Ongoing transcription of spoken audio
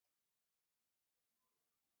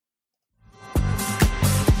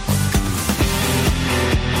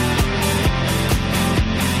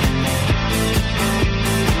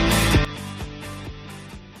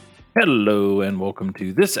Hello and welcome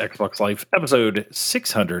to this Xbox Life episode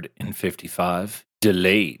 655,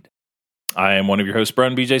 Delayed. I am one of your hosts,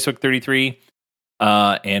 Brun BJ33,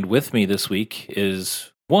 and with me this week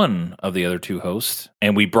is one of the other two hosts,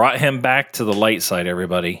 and we brought him back to the light side,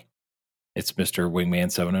 everybody. It's Mr. Wingman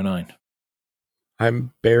 709.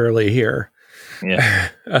 I'm barely here.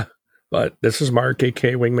 Yeah. But this is Mark,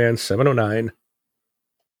 aka Wingman 709.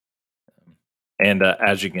 And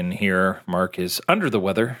as you can hear, Mark is under the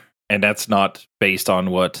weather. And that's not based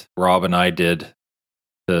on what Rob and I did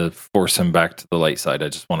to force him back to the light side. I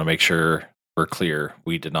just want to make sure we're clear.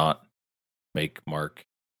 We did not make Mark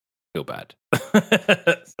feel bad.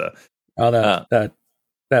 So, that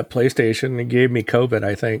PlayStation gave me COVID,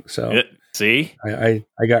 I think. So see, I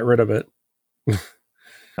got rid of it.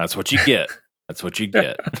 That's what you get. That's what you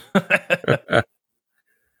get.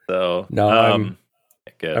 So no,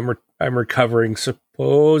 I'm recovering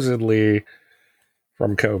supposedly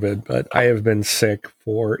from COVID, but I have been sick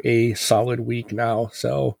for a solid week now.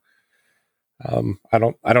 So I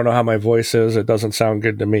don't know how my voice is. It doesn't sound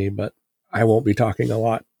good to me, but I won't be talking a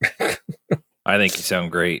lot. I think you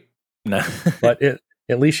sound great. But at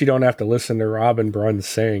least you don't have to listen to Rob and Brun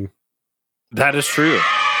sing. That is true.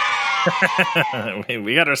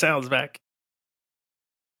 We got our sounds back.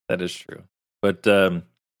 That is true. But,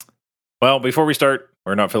 well, before we start,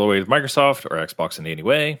 we're not affiliated with Microsoft or Xbox in any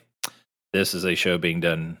way. This is a show being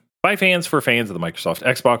done by fans for fans of the Microsoft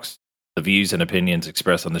Xbox. The views and opinions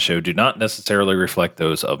expressed on the show do not necessarily reflect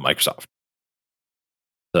those of Microsoft.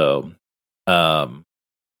 So,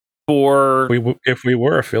 if we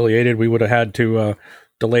were affiliated, we would have had to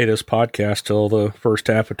delay this podcast till the first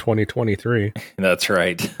half of 2023. That's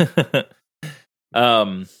right.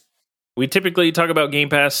 We typically talk about Game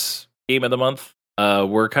Pass Game of the Month.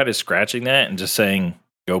 We're kind of scratching that and just saying,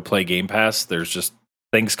 go play Game Pass. There's just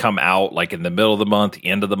things come out like in the middle of the month, the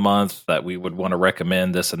end of the month that we would want to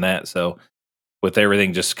recommend this and that. So with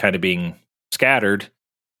everything just kind of being scattered,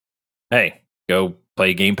 hey, go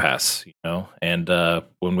play Game Pass, and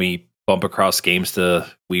when we bump across games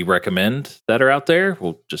we recommend that are out there,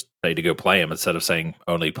 we'll just say to go play them instead of saying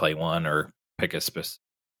only play one or pick a specific.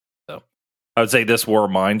 So I would say this War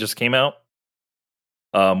of Mine just came out.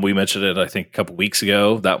 We mentioned it, I think, a couple weeks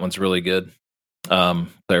ago. That one's really good. So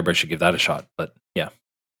everybody should give that a shot. But yeah,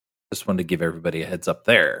 just wanted to give everybody a heads up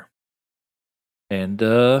there. And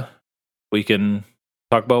we can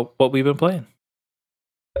talk about what we've been playing.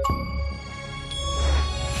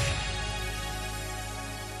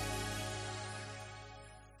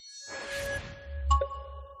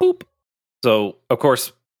 Boop. So, of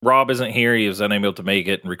course, Rob isn't here. He was unable to make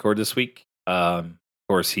it and record this week. Of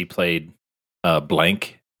course, he played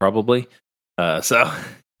blank, probably. So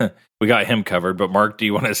we got him covered. But Mark, do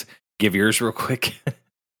you want to give yours real quick?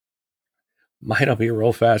 Mine will be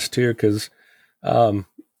real fast too, because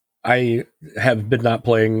I have been not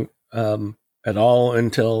playing at all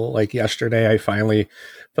until like yesterday. I finally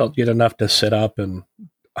felt good enough to sit up, and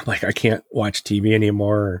I'm like, I can't watch TV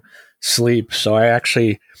anymore or sleep. So I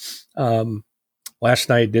actually last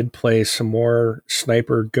night did play some more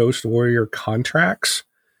Sniper Ghost Warrior Contracts.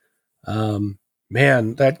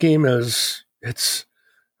 Man, that game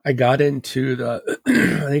I got into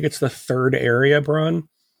I think it's the third area, Brun.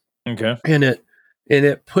 Okay. And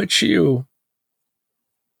it puts you,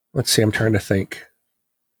 let's see, I'm trying to think.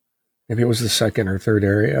 Maybe it was the second or third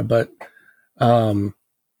area, but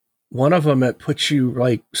one of them, it puts you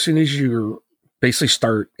like, as soon as you basically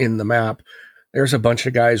start in the map, there's a bunch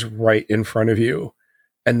of guys right in front of you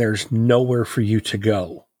and there's nowhere for you to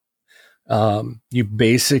go. You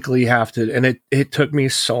basically have to, and it took me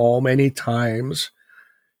so many times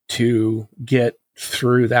to get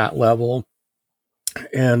through that level.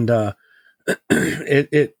 And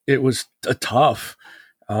it was tough.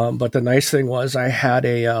 But the nice thing was I had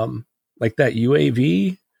a like that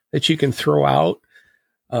UAV that you can throw out,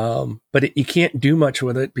 but you can't do much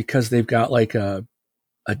with it because they've got like a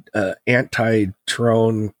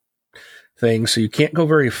anti-drone thing, so you can't go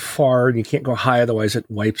very far and you can't go high, otherwise it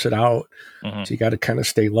wipes it out. Mm-hmm. So you got to kind of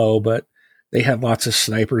stay low. But they had lots of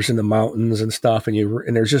snipers in the mountains and stuff, and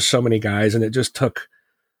there's just so many guys, and it just took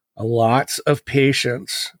a lots of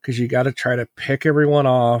patience because you got to try to pick everyone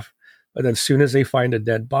off. But then as soon as they find a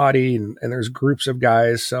dead body, and there's groups of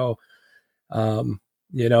guys, so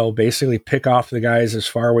basically pick off the guys as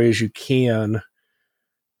far away as you can,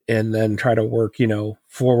 and then try to work,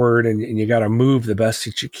 forward, and you got to move the best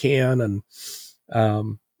that you can. And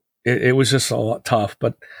it was just a lot tough.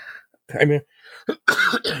 But I mean,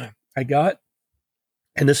 I got,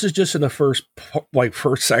 and this is just in the first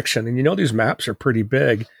section, and these maps are pretty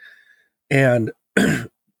big. And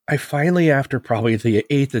I finally, after probably the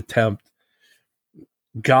 8th attempt,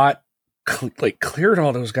 got cleared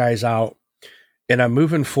all those guys out, and I'm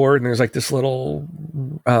moving forward, and there's like this little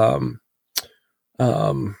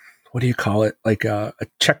what do you call it, like a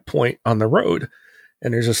checkpoint on the road,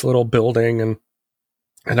 and there's this little building, and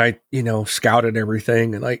I scouted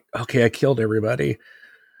everything, and like, okay, I killed everybody.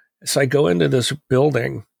 So I go into this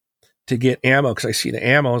building to get ammo because I see the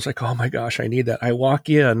ammo. I was like, oh my gosh, I need that. I walk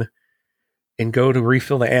in and go to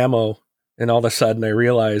refill the ammo, and all of a sudden I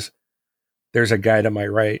realize there's a guy to my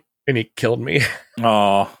right, and he killed me.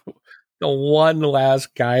 Oh, The one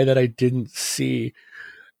last guy that I didn't see,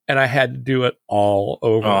 and I had to do it all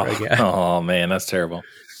over again. Oh man, that's terrible.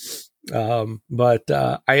 But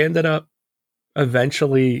I ended up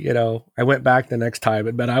eventually, I went back the next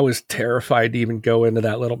time, but I was terrified to even go into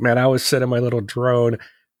that little, man, I was sending my little drone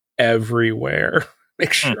everywhere,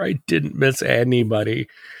 make sure I didn't miss anybody.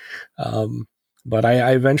 But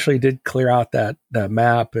I eventually did clear out that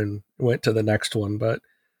map and went to the next one. But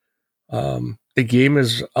the game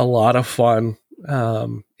is a lot of fun.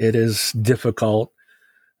 It is difficult.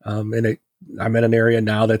 And I'm in an area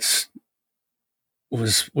now that's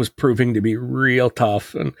was proving to be real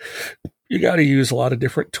tough, and you got to use a lot of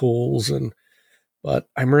different tools. But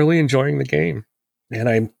I'm really enjoying the game, and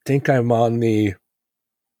I think I'm in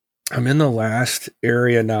the last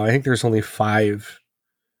area now. I think there's only 5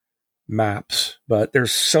 maps, but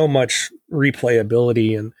there's so much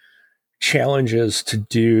replayability and challenges to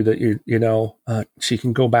do that so you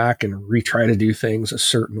can go back and retry to do things a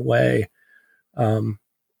certain way. And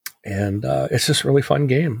it's just a really fun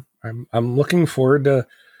game. I'm looking forward to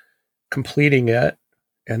completing it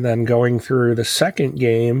and then going through the second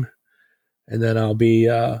game. And then I'll be,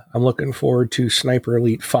 I'm looking forward to Sniper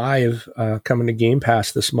Elite 5 coming to Game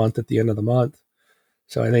Pass this month at the end of the month.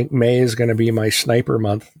 So I think May is going to be my sniper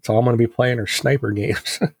month. That's all I'm going to be playing are sniper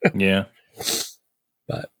games. Yeah.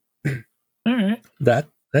 But all right.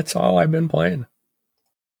 That's all I've been playing.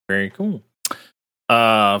 Very cool.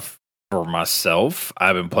 For myself,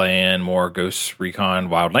 I've been playing more Ghost Recon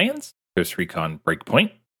Wildlands, Ghost Recon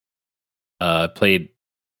Breakpoint. Played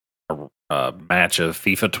a match of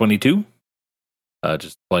FIFA 22.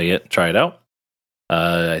 Just play it, try it out.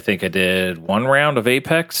 I think I did 1 round of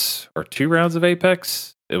Apex or 2 rounds of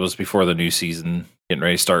Apex. It was before the new season getting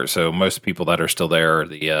ready to start, so most people that are still there are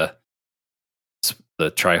the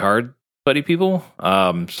try-hard buddy people.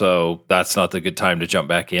 So that's not the good time to jump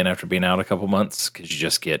back in after being out a couple months because you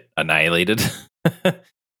just get annihilated.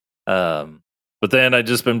 But then I've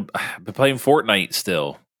been playing Fortnite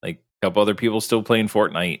still. Like a couple other people still playing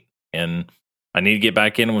Fortnite, and I need to get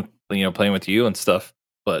back in with playing with you and stuff.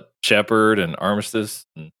 But Shepard and Armistice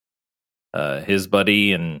and his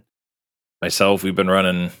buddy and myself, we've been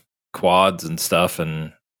running quads and stuff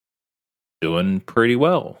and doing pretty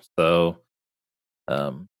well. So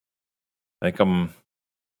I think I'm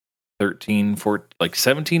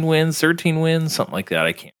 17 wins, 13 wins, something like that.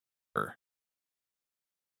 I can't remember.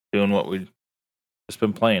 Doing what we've just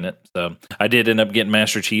been playing it. So I did end up getting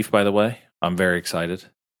Master Chief, by the way. I'm very excited.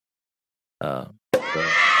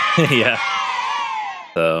 Yeah.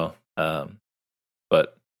 So,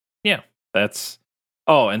 but yeah, that's,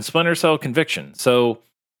 and Splinter Cell Conviction. So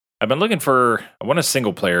I've been looking I want a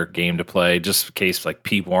single player game to play just in case like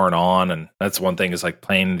people aren't on. And that's one thing is like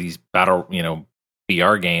playing these battle,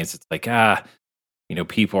 VR games. It's like,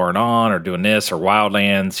 people aren't on or doing this or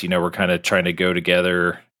Wildlands, we're kind of trying to go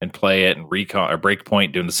together and play it, and Recon or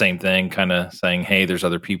Breakpoint doing the same thing, kind of saying, hey, there's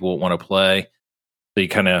other people that want to play. So you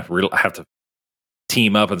kind of have to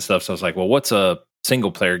team up and stuff. So I was like, well, what's a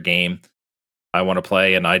single player game I want to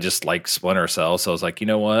play? And I just like Splinter Cell. So I was like, you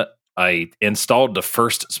know what? I installed the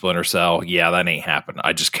first Splinter Cell. Yeah, that ain't happened.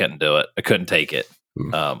 I just couldn't do it. I couldn't take it.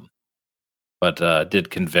 But did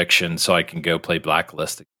Conviction so I can go play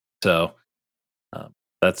Blacklist. So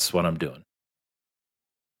that's what I'm doing.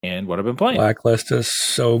 And what I've been playing. Blacklist is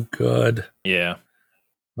so good. Yeah.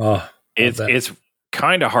 Oh, it's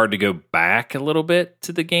kind of hard to go back a little bit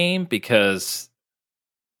to the game because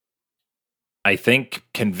I think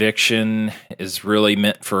Conviction is really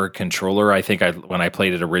meant for a controller. I think when I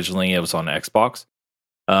played it originally, it was on Xbox.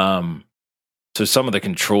 So some of the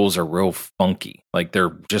controls are real funky. Like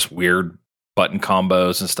they're just weird button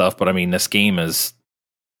combos and stuff. But I mean, this game is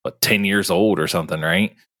 10 years old or something,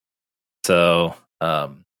 right? So,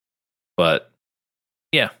 but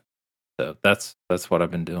yeah, so that's what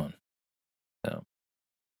I've been doing. So,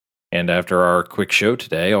 and after our quick show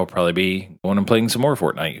today, I'll probably be going and playing some more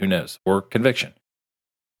Fortnite. Who knows? Or Conviction.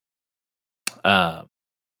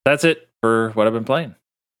 That's it for what I've been playing.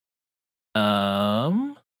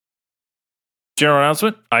 General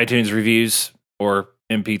announcement: iTunes reviews or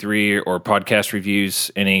MP3 or podcast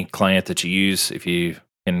reviews, any client that you use. If you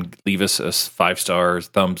can leave us a 5 stars,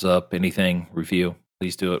 thumbs up, anything, review,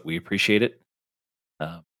 please do it. We appreciate it.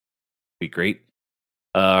 Be great.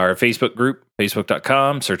 Our Facebook group,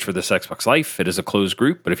 facebook.com, search for This Xbox Life. It is a closed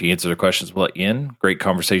group, but if you answer the questions, we'll let you in. Great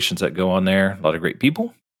conversations that go on there. A lot of great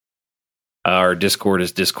people. Our Discord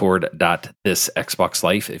is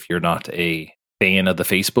discord.thisxboxlife. If you're not a fan of the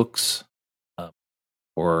Facebooks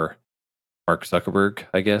or Mark Zuckerberg,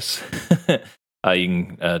 I guess, you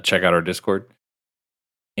can check out our Discord.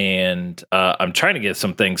 And I'm trying to get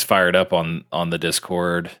some things fired up on the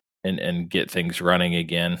Discord and get things running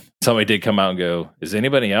again. Somebody did come out and go, "Is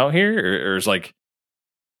anybody out here?" Or is like,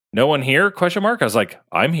 "No one here?" Question mark. I was like,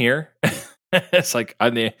 "I'm here." It's like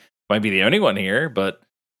might be the only one here, but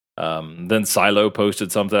then Silo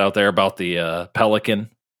posted something out there about the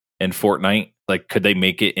Pelican in Fortnite. Like, could they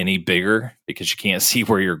make it any bigger because you can't see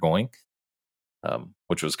where you're going?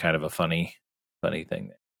 Which was kind of a funny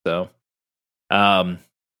thing. So,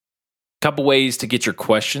 couple ways to get your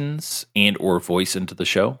questions and or voice into the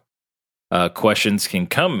show. Questions can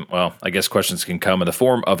come in the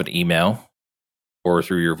form of an email or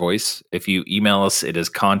through your voice. If you email us, it is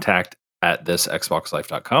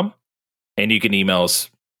contact@thisxboxlife.com. And you can email us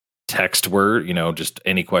text word, just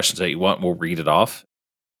any questions that you want. We'll read it off,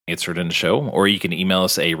 answer it in the show. Or you can email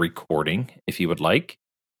us a recording if you would like.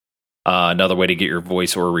 Another way to get your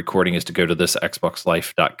voice or recording is to go to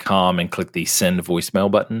thisxboxlife.com and click the send voicemail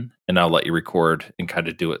button, and I'll let you record and kind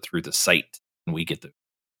of do it through the site when we get there.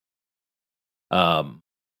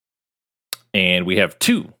 And we have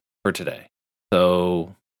 2 for today.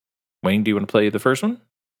 So, Wayne, do you want to play the first one?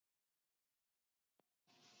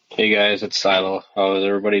 Hey guys, it's Silo. How is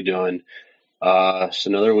everybody doing? It's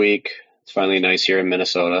another week. It's finally nice here in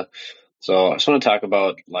Minnesota. So I just want to talk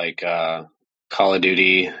about Call of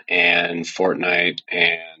Duty and Fortnite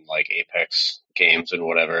and Apex games and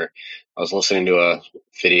whatever. I was listening to a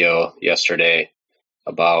video yesterday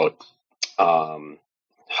about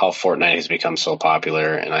how Fortnite has become so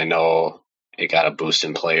popular, and I know it got a boost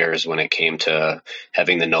in players when it came to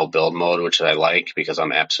having the no build mode, which I like because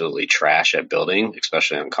I'm absolutely trash at building,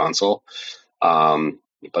 especially on console.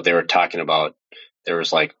 But they were talking about there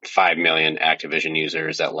was 5 million Activision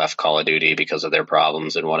users that left Call of Duty because of their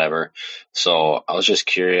problems and whatever. So I was just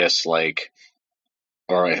curious, or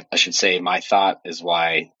I should say my thought is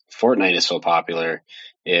why Fortnite is so popular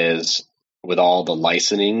is with all the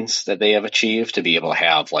licensings that they have achieved to be able to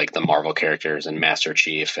have the Marvel characters and Master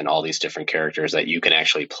Chief and all these different characters that you can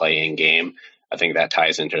actually play in game. I think that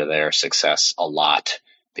ties into their success a lot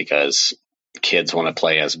because kids want to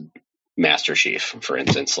play as Master Chief, for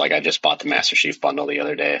instance. I just bought the Master Chief bundle the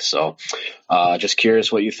other day. So just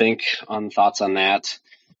curious what you think thoughts on that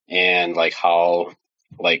and how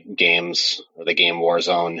games, the game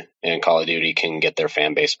Warzone and Call of Duty can get their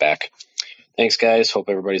fan base back. Thanks, guys. Hope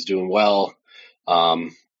everybody's doing well.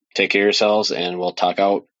 Take care of yourselves, and we'll talk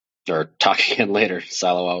again later.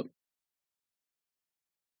 Silo out.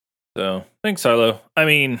 So, thanks, Silo. I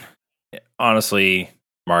mean, honestly,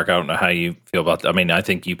 Mark, I don't know how you feel about that. I mean, I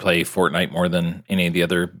think you play Fortnite more than any of the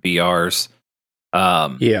other BRs.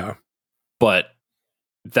 Yeah. But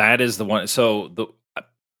that is the one. So,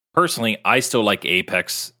 personally, I still like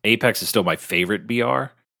Apex. Apex is still my favorite BR.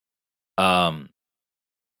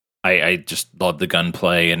 I just love the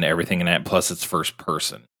gunplay and everything in that. Plus, it's first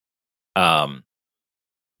person.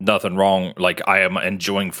 Nothing wrong. I am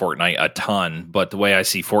enjoying Fortnite a ton, but the way I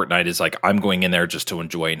see Fortnite is I'm going in there just to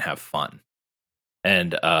enjoy and have fun.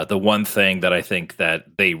 And the one thing that I think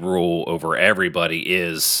that they rule over everybody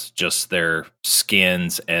is just their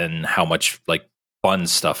skins and how much fun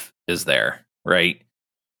stuff is there, right?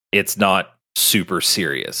 It's not super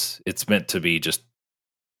serious. It's meant to be just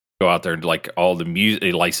go out there and all the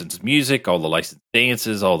music, licensed music, all the licensed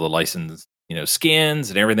dances, all the licensed,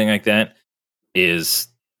 skins and everything like that is,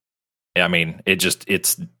 I mean,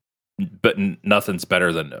 but nothing's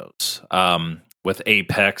better than those. With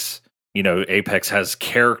Apex, Apex has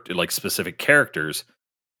specific characters,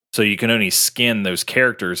 so you can only skin those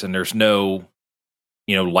characters, and there's no,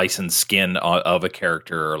 licensed skin of a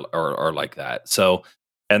character or like that. So,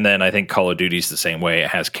 and then I think Call of Duty is the same way. It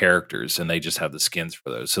has characters, and they just have the skins for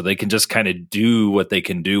those, so they can just kind of do what they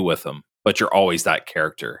can do with them. But you're always that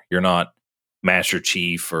character. You're not Master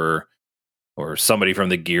Chief or somebody from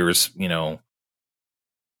the Gears,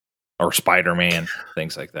 or Spider-Man,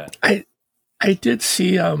 things like that. I did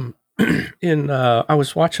see I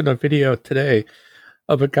was watching a video today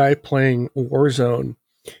of a guy playing Warzone,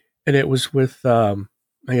 and it was with I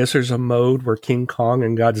guess there's a mode where King Kong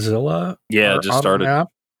and Godzilla just started. Map.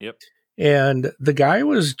 Yep. And the guy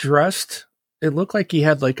was dressed it looked like he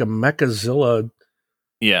had like a Mechazilla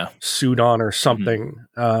suit on or something,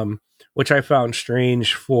 which I found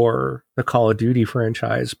strange for the Call of Duty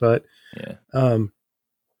franchise. But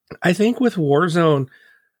I think with Warzone,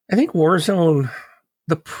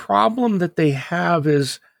 the problem that they have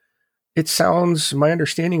is, my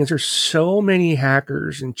understanding is there's so many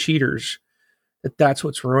hackers and cheaters that's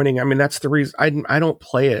what's ruining. I mean, that's the reason I don't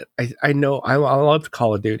play it. I know I love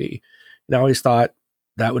Call of Duty, and I always thought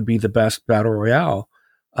that would be the best battle royale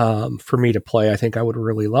for me to play. I think I would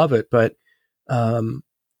really love it, but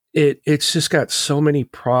it's just got so many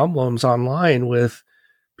problems online with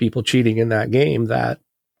people cheating in that game that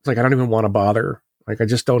it's like I don't even want to bother. Like I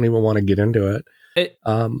just don't even want to get into it.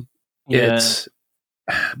 It's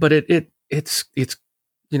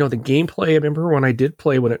the gameplay. I remember when I did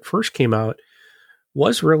play when it first came out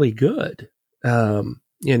was really good. And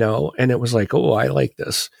it was like, oh, I like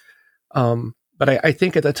this. But I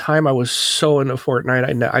think at the time I was so into Fortnite,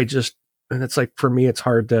 and it's like, for me, it's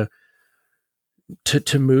hard to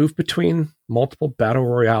move between multiple battle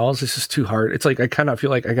royales. This is too hard. It's like, I kind of feel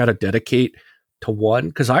like I got to dedicate to one,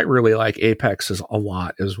 because I really like Apex a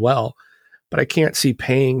lot as well, but I can't see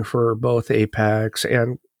paying for both Apex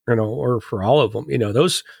and, or for all of them,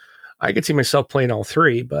 those, I could see myself playing all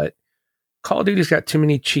three, but Call of Duty's got too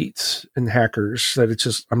many cheats and hackers that it's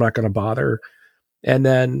just, I'm not going to bother. And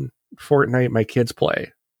then Fortnite, my kids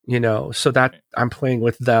play, so that I'm playing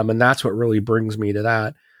with them. And that's what really brings me to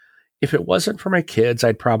that. If it wasn't for my kids,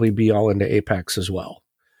 I'd probably be all into Apex as well.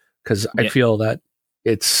 Cause I feel that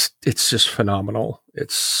it's just phenomenal.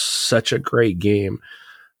 It's such a great game.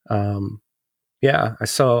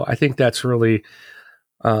 So I think that's really,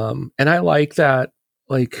 and I like that.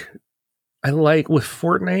 Like, I like with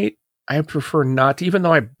Fortnite, I prefer not to, even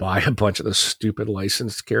though I buy a bunch of the stupid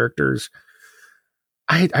licensed characters,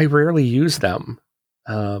 I rarely use them.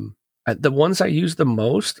 The ones I use the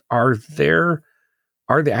most are the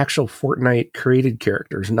actual Fortnite created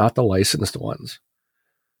characters, not the licensed ones,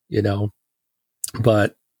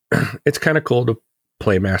 but it's kind of cool to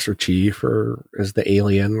play Master Chief or as the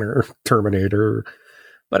Alien or Terminator,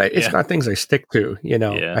 but it's not things I stick to,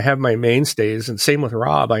 I have my mainstays, and same with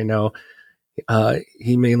Rob. I know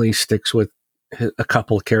he mainly sticks with a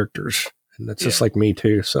couple of characters, and that's just like me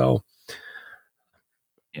too. So,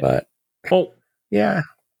 but I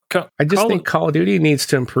just think Call of Duty needs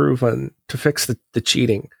to improve to fix the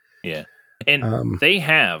cheating. Yeah. And they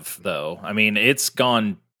have, though. I mean, it's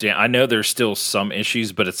gone down. I know there's still some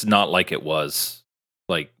issues, but it's not like it was.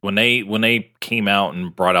 Like when they came out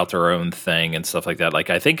and brought out their own thing and stuff like that, like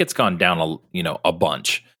I think it's gone down a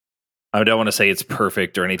bunch. I don't want to say it's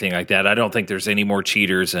perfect or anything like that. I don't think there's any more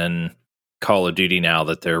cheaters in Call of Duty now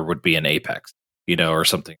that there would be in Apex, or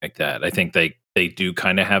something like that. I think they do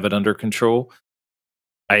kind of have it under control.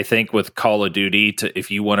 I think with Call of Duty,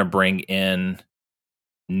 if you want to bring in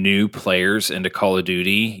new players into Call of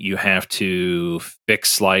Duty, you have to fix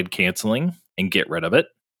slide canceling and get rid of it.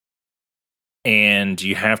 And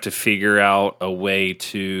you have to figure out a way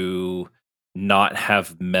to not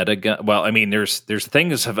have meta gun. Well, I mean, there's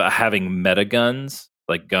things of having meta guns,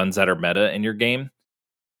 like guns that are meta in your game.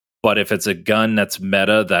 But if it's a gun that's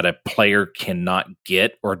meta that a player cannot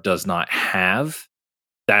get or does not have,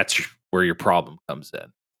 that's where your problem comes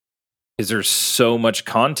in. Because there's so much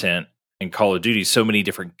content in Call of Duty, so many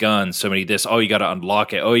different guns, so many this. Oh, you got to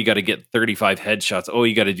unlock it. Oh, you got to get 35 headshots. Oh,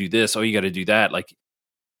 you got to do this. Oh, you got to do that. Like,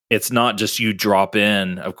 it's not just you drop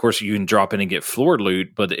in. Of course, you can drop in and get floor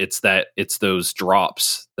loot, but it's those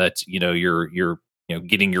drops that you're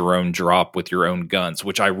getting your own drop with your own guns,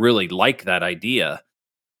 which I really like that idea.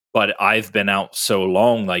 But I've been out so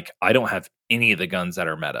long, like I don't have any of the guns that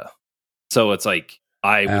are meta, so it's like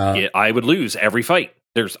I would lose every fight.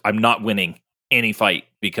 I'm not winning any fight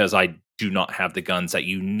because I do not have the guns that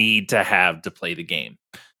you need to have to play the game.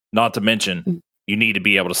 Not to mention, you need to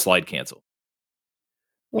be able to slide cancel.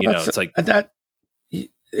 Well, it's like that.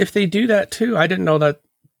 If they do that too, I didn't know that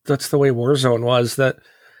that's the way Warzone was. That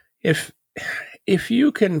if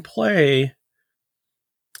you can play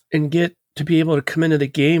and get to be able to come into the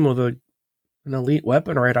game with an elite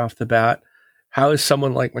weapon right off the bat, how is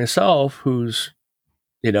someone like myself who's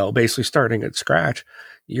basically starting at scratch?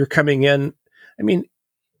 You're coming in. I mean,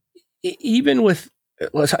 even with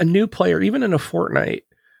a new player, even in a Fortnite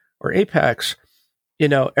or Apex,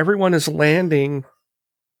 everyone is landing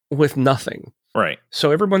with nothing. Right.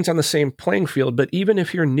 So everyone's on the same playing field. But even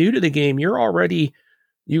if you're new to the game,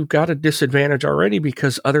 you've got a disadvantage already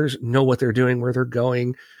because others know what they're doing, where they're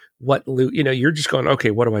going, what loot, you're just going,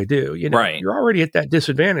 okay, what do I do? Right. You're already at that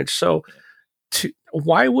disadvantage. So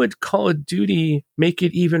why would Call of Duty make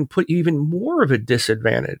it put even more of a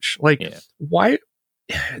disadvantage? Like, why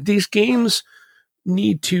these games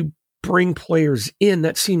need to bring players in?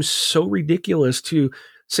 That seems so ridiculous to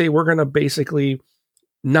say we're going to basically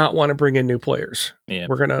not want to bring in new players. Yeah.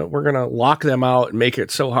 We're gonna lock them out and make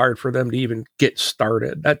it so hard for them to even get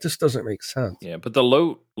started. That just doesn't make sense. Yeah, but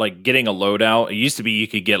getting a loadout, it used to be you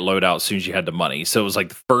could get loadout as soon as you had the money. So it was like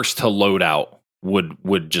the first to load out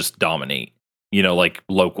would just dominate, like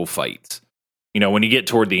local fights. When you get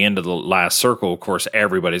toward the end of the last circle, of course,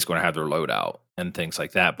 everybody's going to have their loadout and things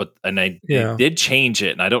like that. But they did change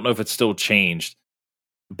it, and I don't know if it's still changed,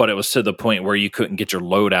 but it was to the point where you couldn't get your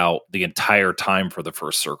loadout the entire time for the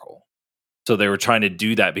first circle. So they were trying to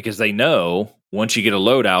do that because they know once you get a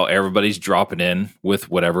loadout, everybody's dropping in with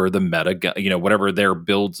whatever the meta, whatever their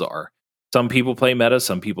builds are. Some people play meta,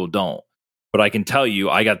 some people don't. But I can tell you,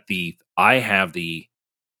 I have the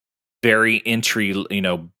very entry,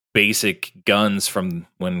 basic guns from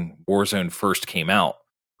when Warzone first came out.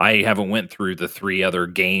 I haven't went through the 3 other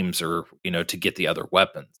games or, to get the other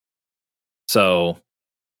weapons. So,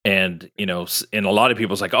 and a lot of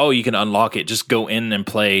people's like, oh, you can unlock it. Just go in and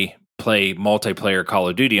play multiplayer Call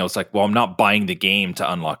of Duty. I was like, well, I'm not buying the game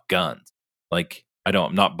to unlock guns. Like,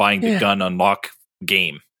 I'm not buying the gun unlock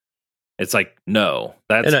game. It's like, no,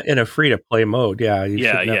 that's in a free to play mode. Yeah, you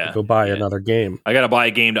shouldn't have to go buy another game. I got to buy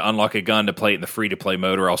a game to unlock a gun to play it in the free to play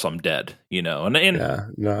mode, or else I'm dead.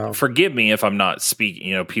 And forgive me if I'm not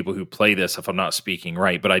speaking. People who play this, if I'm not speaking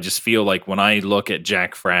right, but I just feel like when I look at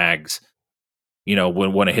Jack Frags,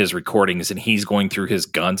 when one of his recordings and he's going through his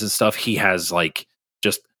guns and stuff, he has like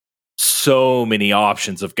just so many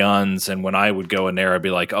options of guns. And when I would go in there, I'd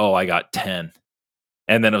be like, oh, I got 10.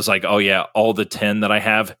 And then it was like, oh yeah, all the 10 that I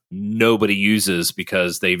have, nobody uses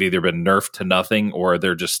because they've either been nerfed to nothing or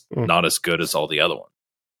they're just not as good as all the other ones.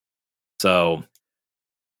 So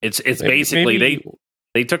it's basically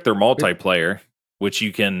they took their multiplayer, which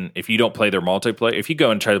you can, if you don't play their multiplayer, if you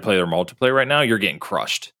go and try to play their multiplayer right now, you're getting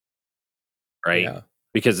crushed. Right? Yeah.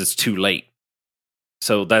 Because it's too late.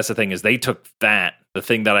 So that's the thing, is they took that, the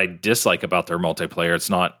thing that I dislike about their multiplayer, it's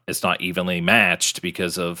not evenly matched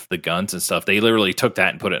because of the guns and stuff. They literally took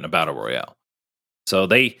that and put it in a battle royale. So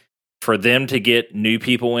for them to get new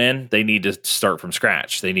people in, they need to start from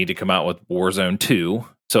scratch. They need to come out with Warzone 2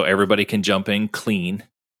 so everybody can jump in clean.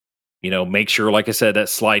 Make sure, like I said, that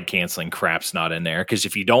slide canceling crap's not in there, because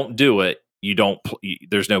if you don't do it,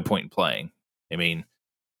 there's no point in playing. I mean,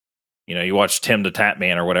 you watch Tim the Tap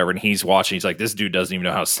Man or whatever, and he's watching. He's like, this dude doesn't even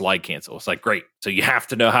know how to slide cancel. It's like, great. So you have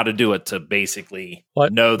to know how to do it to basically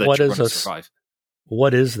know that you're going to survive.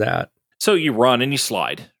 What is that? So you run and you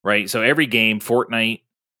slide, right? So every game, Fortnite,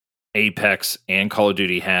 Apex, and Call of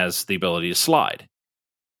Duty has the ability to slide.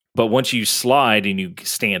 But once you slide and you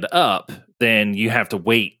stand up, then you have to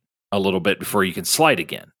wait a little bit before you can slide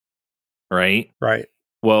again, right? Right.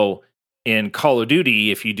 Well, in Call of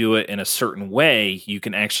Duty, if you do it in a certain way, you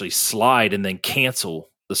can actually slide and then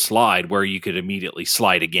cancel the slide where you could immediately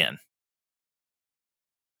slide again.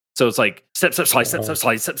 So it's like step, slide, step,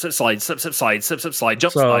 slide, step, slide, step, slide, step, slide,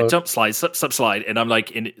 jump, slide, step, slide. And I'm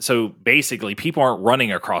like, so basically people aren't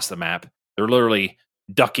running across the map. They're literally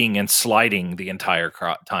ducking and sliding the entire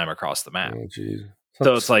time across the map. Oh, geez.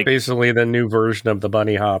 So it's like basically the new version of the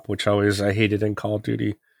bunny hop, which I hated in Call of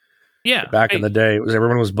Duty. Yeah. Back in the day,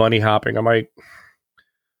 everyone was bunny hopping. I'm like,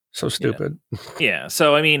 so stupid. Yeah.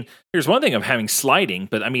 So, I mean, here's one thing of having sliding,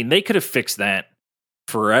 but I mean, they could have fixed that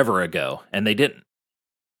forever ago and they didn't.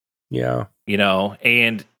 Yeah.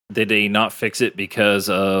 And did they not fix it because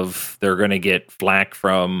of they're going to get flack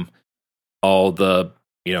from all the,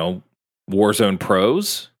 Warzone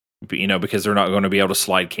pros, because they're not going to be able to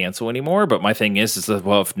slide cancel anymore. But my thing is that,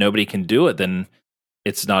 well, if nobody can do it, then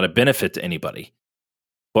it's not a benefit to anybody.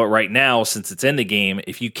 But right now, since it's in the game,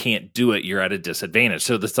 if you can't do it, you're at a disadvantage.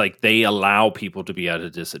 So it's like they allow people to be at a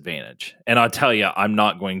disadvantage. And I'll tell you, I'm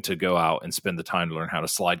not going to go out and spend the time to learn how to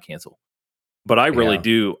slide cancel. But I really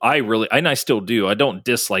do. And I still do. I don't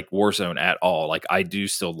dislike Warzone at all. Like, I do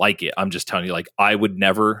still like it. I'm just telling you, like, I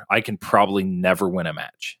can probably never win a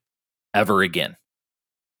match ever again.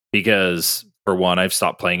 Because, for one, I've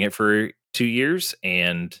stopped playing it for 2 years,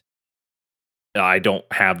 and I don't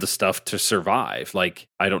have the stuff to survive. Like,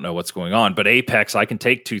 I don't know what's going on. But Apex, I can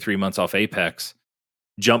take 2-3 months off Apex,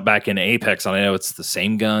 jump back into Apex, and I know it's the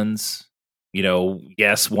same guns.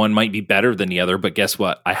 Yes, one might be better than the other, but guess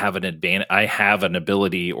what? I have an advantage. I have an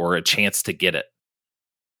ability or a chance to get it.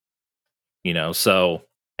 So,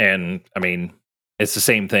 and I mean, it's the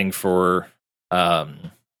same thing for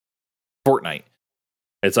Fortnite.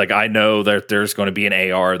 It's like, I know that there's going to be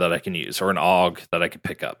an AR that I can use or an AUG that I can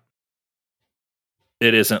pick up.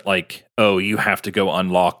 it isn't like, oh, you have to go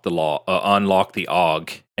unlock the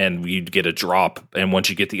AUG, and you'd get a drop, and once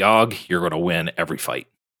you get the AUG, you're going to win every fight.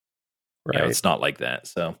 Right. You know, it's not like that.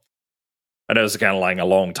 So I know it's kind of like a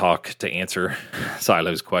long talk to answer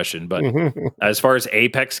Silo's question, but as far as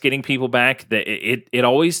Apex getting people back, it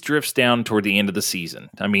always drifts down toward the end of the season.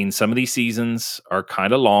 I mean, some of these seasons are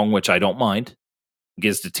kind of long, which I don't mind. It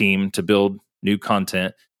gives the team to build new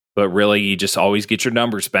content, but really you just always get your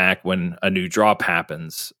numbers back when a new drop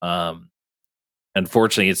happens.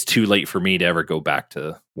 Unfortunately, it's too late for me to ever go back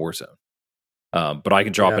to Warzone. But I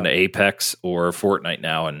can drop into Apex or Fortnite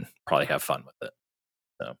now and probably have fun with it.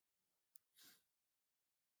 So,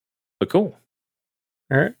 but cool.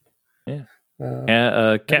 All right. Yeah.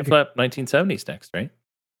 Catflap 1970s next, right?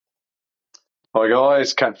 Hi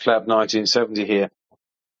guys, Catflap 1970 here.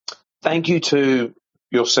 Thank you to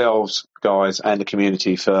yourselves, guys, and the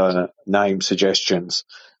community for name suggestions.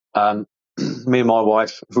 Me and my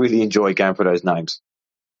wife really enjoy going for those names.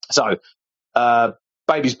 So,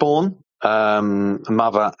 baby's born.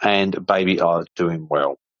 Mother and baby are doing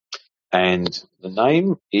well. And the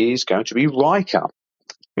name is going to be Riker,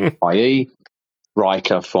 i.e.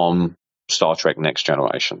 Riker from Star Trek Next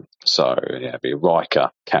Generation. So, yeah, it'd be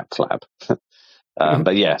Riker Catflap.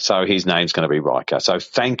 But yeah, so his name's going to be Riker. So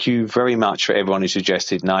thank you very much for everyone who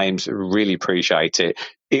suggested names. Really appreciate it.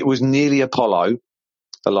 It was nearly Apollo.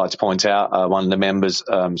 I'd like to point out one of the members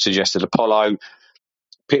suggested Apollo,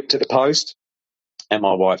 pipped at the post, and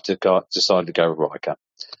my wife decided to go with Riker.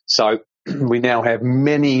 So we now have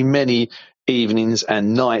many, many evenings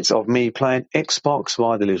and nights of me playing Xbox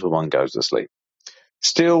while the little one goes to sleep.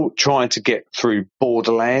 Still trying to get through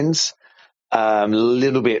Borderlands. A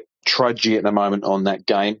little bit trudgy at the moment on that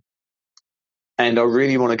game. And I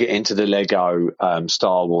really want to get into the Lego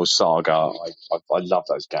Star Wars saga. I love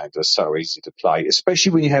those games. They're so easy to play,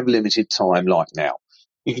 especially when you have limited time like now.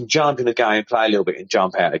 You can jump in a game, play a little bit, and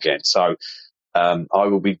jump out again. So I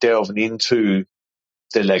will be delving into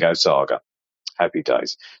the Lego saga. Happy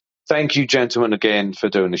days. Thank you, gentlemen, again for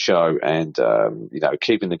doing the show and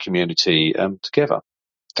keeping the community together.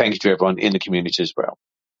 Thank you to everyone in the community as well.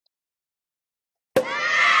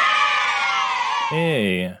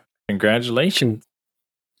 Hey, congratulations.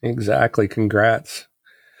 Exactly. Congrats.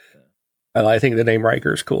 I think the name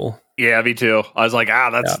Riker is cool. Yeah, me too. I was like,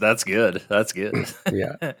 that's good. That's good.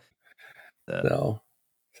 Yeah. So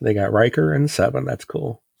they got Riker and 7. That's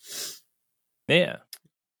cool. Yeah.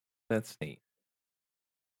 That's neat.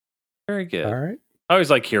 Very good. All right. I always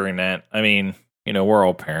like hearing that. I mean, we're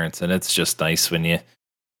all parents, and it's just nice when you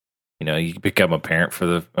become a parent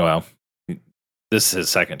for this is his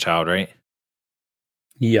second child, right?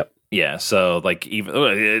 Yep. Yeah. So even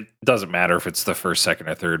it doesn't matter if it's the first, second,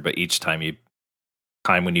 or third, but each time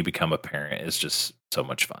when you become a parent is just so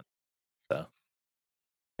much fun. So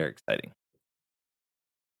very exciting.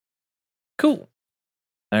 Cool.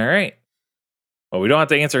 All right. Well, we don't have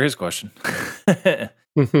to answer his question.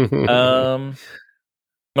 Well,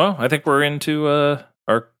 I think we're into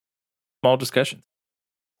our small discussion.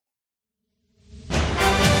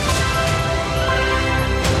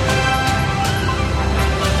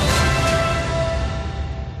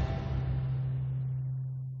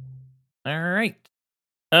 All right.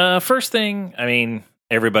 First thing, I mean,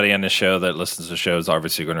 everybody on the show that listens to the show is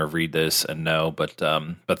obviously going to read this and know, but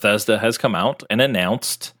Bethesda has come out and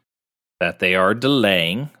announced that they are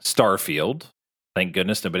delaying Starfield. Thank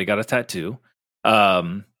goodness nobody got a tattoo.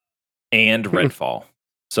 And Redfall.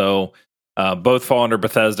 So both fall under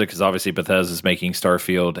Bethesda because obviously Bethesda is making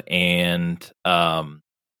Starfield and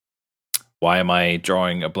why am I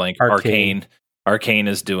drawing a blank? Arcane. Arcane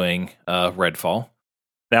is doing Redfall.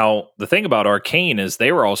 Now, the thing about Arcane is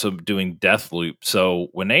they were also doing Deathloop. So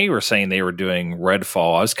when they were saying they were doing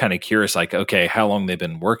Redfall, I was kind of curious, like, okay, how long they've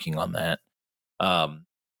been working on that.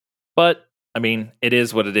 But, I mean, it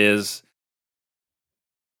is what it is.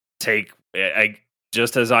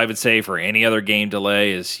 Just as I would say for any other game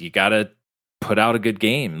delay is you got to put out a good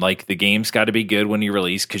game. Like, the game's got to be good when you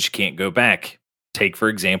release because you can't go back. Take, for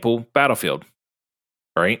example, Battlefield.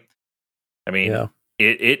 Right? I mean... Yeah.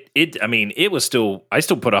 It was still, I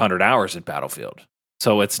still put 100 hours in Battlefield.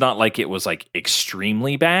 So it's not like it was like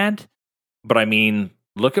extremely bad, but I mean,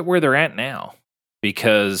 look at where they're at now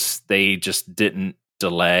because they just didn't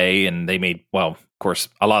delay and they made, well, of course,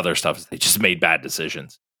 a lot of their stuff is they just made bad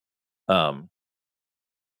decisions. But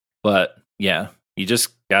yeah, you just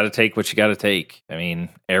got to take what you got to take. I mean,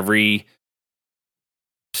 every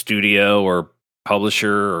studio or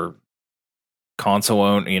publisher or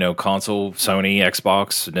console, Sony,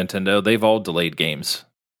 Xbox, Nintendo, they've all delayed games.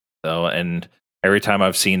 So, and every time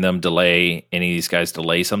I've seen them delay, any of these guys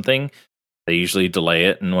delay something, They usually delay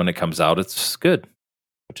it, and when it comes out, it's good,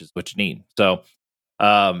 which is what you need. So,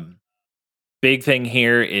 big thing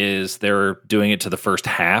here is they're doing it to the first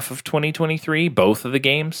half of 2023. Both of the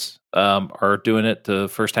games are doing it to the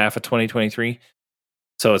first half of 2023.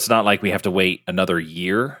 So it's not like we have to wait another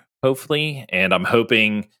year, hopefully. And I'm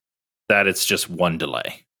hoping that it's just one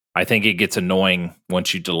delay. I think it gets annoying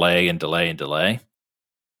once you delay and delay and delay.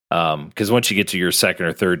 Because once you get to your second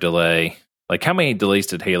or third delay, like how many delays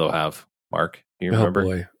did Halo have, Mark? Do you remember? Oh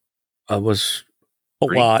boy, it was a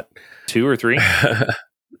 3? lot. 2 or 3?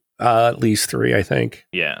 At least 3, I think.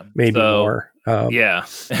 Yeah, maybe more. Yeah,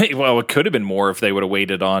 well, it could have been more if they would have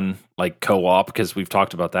waited on like co-op, because we've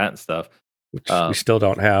talked about that and stuff. Which we still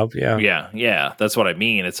don't have. Yeah, that's what I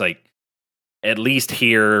mean. It's like at least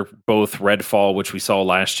here, both Redfall, which we saw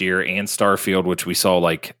last year, and Starfield, which we saw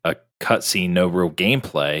like a cutscene, no real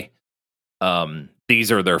gameplay.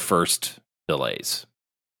 These are their first delays,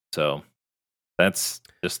 so that's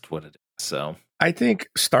just what it is. So I think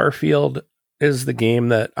Starfield is the game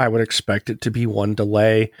that I would expect it to be one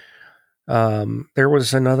delay. There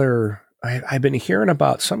was another. I've been hearing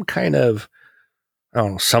about some kind of, I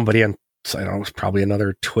don't know, somebody on, I don't know, it was probably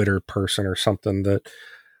another Twitter person or something that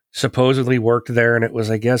supposedly worked there, and it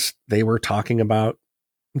was, I guess they were talking about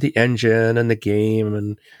the engine and the game,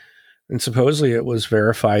 and supposedly it was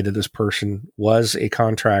verified that this person was a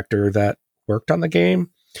contractor that worked on the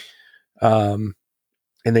game, and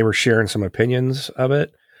they were sharing some opinions of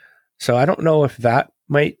it. So I don't know if that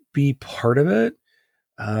might be part of it,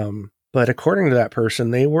 but according to that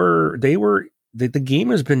person, the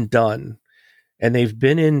game has been done. And they've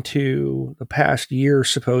been into the past year,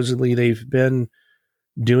 supposedly they've been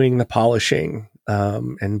doing the polishing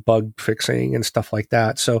and bug fixing and stuff like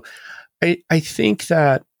that. So I think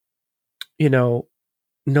that,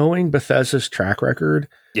 knowing Bethesda's track record,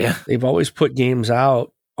 they've always put games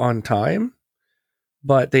out on time,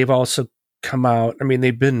 but they've also come out. I mean,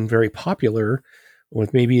 they've been very popular,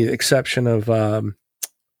 with maybe the exception of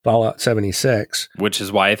Fallout 76. Which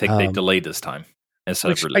is why I think they delayed this time.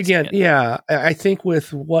 Which, again, I think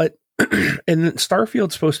with what, and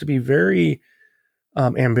Starfield's supposed to be very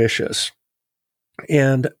ambitious,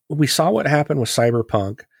 and we saw what happened with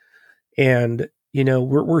Cyberpunk, and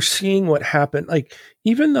we're seeing what happened. Like,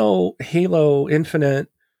 even though Halo Infinite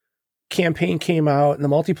campaign came out and the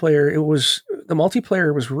multiplayer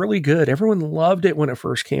was really good. Everyone loved it when it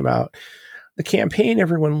first came out. The campaign,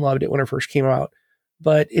 everyone loved it when it first came out,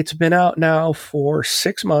 but it's been out now for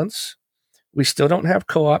 6 months. We still don't have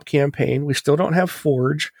co-op campaign. We still don't have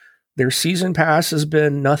Forge. Their season pass has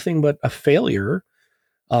been nothing but a failure.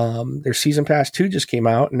 Their season pass 2 just came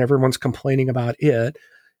out, and everyone's complaining about it.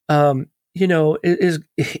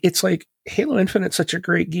 It's like Halo Infinite's such a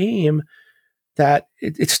great game that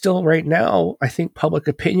it's still, right now, I think public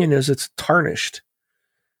opinion is it's tarnished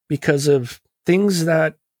because of things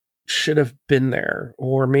that should have been there,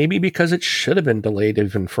 or maybe because it should have been delayed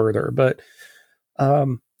even further. But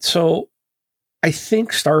so I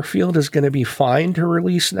think Starfield is going to be fine to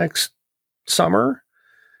release next summer.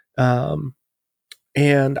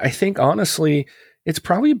 And I think, honestly, it's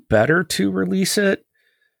probably better to release it,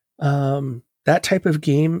 that type of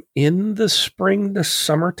game, in the spring to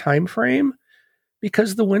summer timeframe,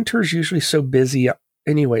 because the winter is usually so busy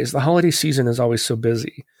anyways. The holiday season is always so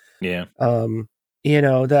busy. Yeah.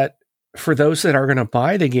 That for those that are going to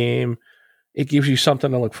buy the game, it gives you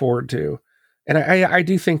something to look forward to. And I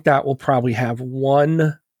do think that will probably have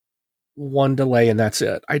one delay, and that's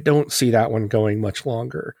it. I don't see that one going much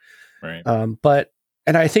longer. Right.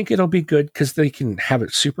 And I think it'll be good because they can have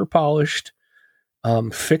it super polished,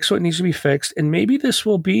 fix what needs to be fixed. And maybe this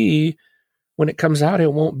will be, when it comes out,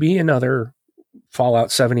 it won't be another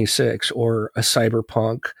Fallout 76 or a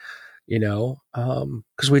Cyberpunk,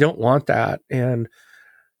 because we don't want that. And,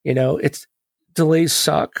 it's, delays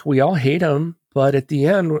suck. We all hate them, but at the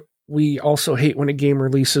end, we also hate when a game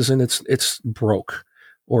releases and it's broke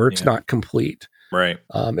or it's not complete. Right.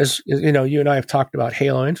 As you and I have talked about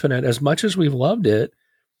Halo Infinite, as much as we've loved it,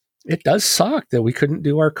 it does suck that we couldn't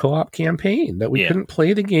do our co-op campaign, that we couldn't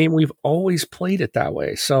play the game. We've always played it that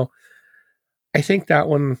way. So I think that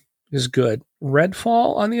one is good.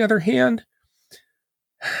 Redfall, on the other hand,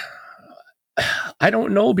 I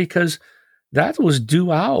don't know, because that was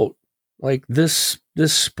due out like this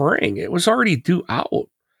spring. It was already due out,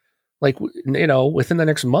 like, within the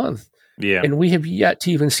next month. Yeah. And we have yet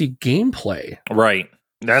to even see gameplay. Right.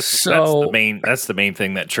 That's the main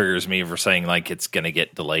thing that triggers me for saying, like, it's going to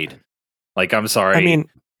get delayed. Like, I'm sorry. I mean,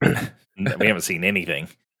 we haven't seen anything.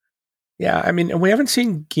 Yeah. I mean, and we haven't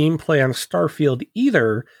seen gameplay on Starfield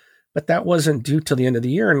either, but that wasn't due till the end of the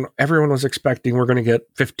year, and everyone was expecting we're going to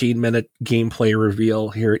get 15-minute gameplay reveal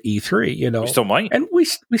here at E3. You know, We still might. and we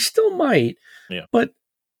still might. Yeah. But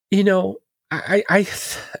you know, I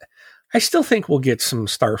still think we'll get some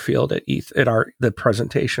Starfield at the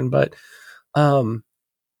presentation, but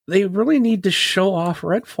they really need to show off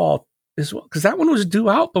Redfall as well, because that one was due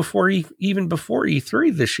out even before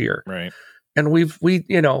E3 this year, Right. and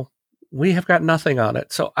we have got nothing on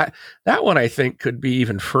it. So that one I think could be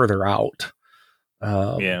even further out.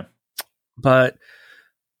 Yeah. But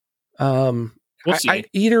We'll see.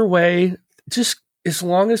 either way, just as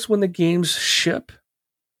long as when the games ship,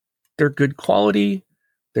 they're good quality,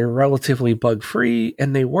 they're relatively bug free,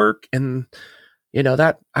 and they work. And you know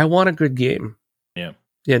that I want a good game. Yeah.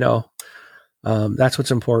 You know, that's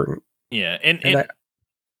what's important. Yeah. And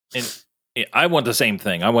I want the same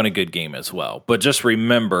thing. I want a good game as well. But just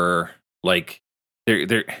remember, like,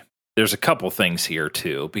 there's a couple things here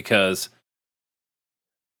too, because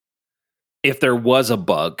if there was a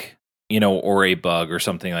bug, you know, or a bug or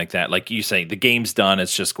something like that, like you say, the game's done,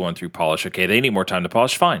 it's just going through polish. Okay, they need more time to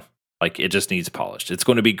polish, fine. Like, it just needs polished. It's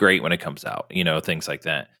going to be great when it comes out, you know, things like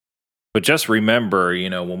that. But just remember, you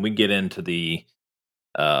know, when we get into the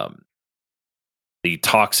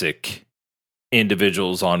toxic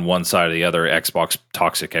individuals on one side or the other,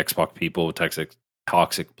 toxic Xbox people, toxic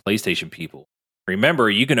PlayStation people, remember,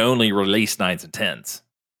 you can only release 9s and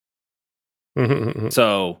 10s.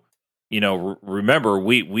 So, you know, remember,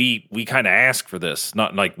 we kind of ask for this,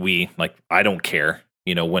 not like I don't care.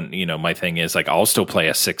 You know, when, you know, my thing is, like, I'll still play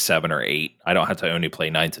a 6, 7, or 8. I don't have to only play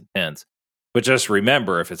 9s and 10s. But just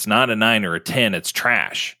remember, if it's not a 9 or a 10, it's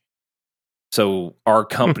trash. So our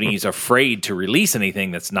company's afraid to release anything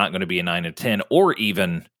that's not going to be a 9 or 10, or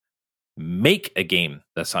even make a game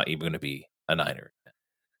that's not even going to be a 9 or 10.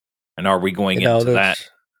 And are we going into that?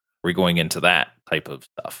 Are we going into that type of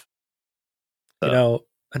stuff? So, you know,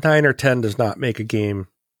 a 9 or 10 does not make a game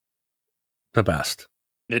the best.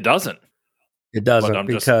 It doesn't. It doesn't,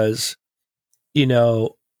 because, you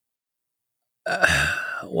know,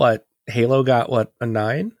 what, Halo got, what, a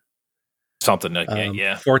 9? Something like that,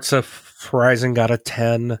 yeah. Forza Horizon got a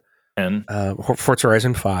 10. 10. Forza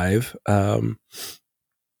Horizon 5. And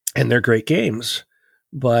they're great games.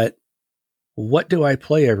 But what do I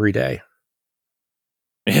play every day?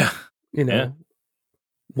 Yeah. You know,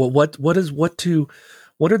 well, what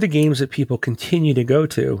are the games that people continue to go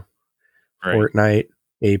to? Right. Fortnite,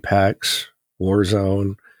 Apex,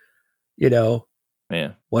 Warzone, you know,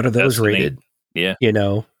 what are those rated? Yeah. You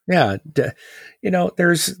know, you know,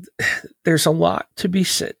 there's a lot to be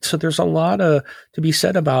said. So there's a lot to be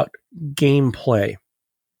said about gameplay,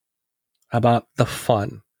 about the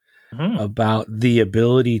fun, about the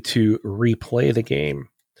ability to replay the game.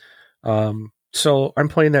 So I'm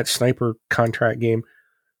playing that sniper contract game.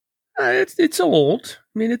 It's old.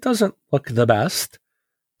 I mean, it doesn't look the best,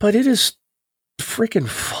 but it is freaking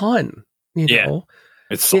fun. You know,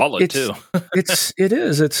 it's solid too. it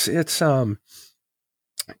is.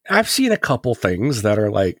 I've seen a couple things that are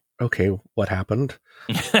like, okay, what happened?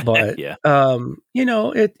 But you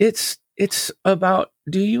know, it's about,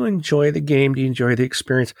 do you enjoy the game? Do you enjoy the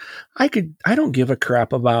experience? I don't give a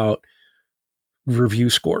crap about review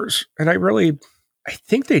scores, and I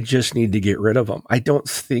think they just need to get rid of them. I don't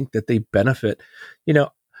think that they benefit. You know,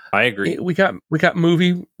 I agree. We got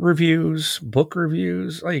movie reviews, book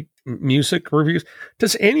reviews, like music reviews.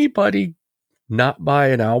 Does anybody not buy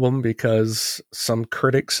an album because some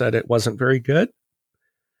critic said it wasn't very good?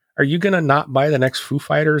 Are you going to not buy the next Foo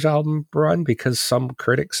Fighters album run because some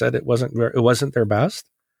critic said it wasn't their best?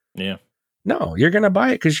 Yeah. No, you're going to buy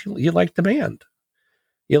it because you like the band,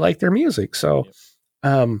 you like their music. So,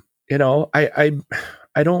 you know, I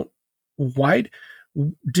don't. Why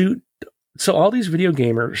do so? All these video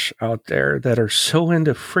gamers out there that are so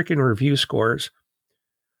into freaking review scores,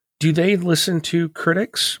 do they listen to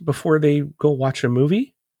critics before they go watch a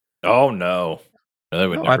movie? Oh no.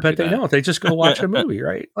 No, I bet they don't. They just go watch a movie,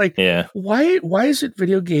 right? Like, why is it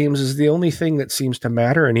video games is the only thing that seems to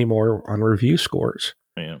matter anymore on review scores?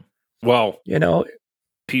 Yeah. Well, you know,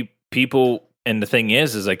 people, and the thing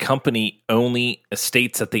is a company only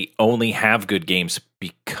states that they only have good games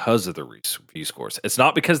because of the review scores. It's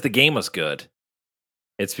not because the game was good.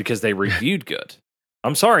 It's because they reviewed good.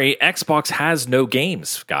 I'm sorry, Xbox has no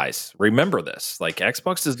games, guys. Remember this. Like,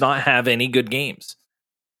 Xbox does not have any good games.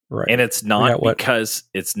 Right. And it's not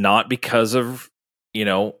because of, you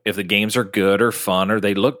know, if the games are good or fun or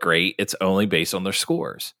they look great, it's only based on their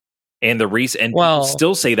scores. And the reason, and people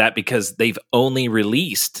still say that because they've only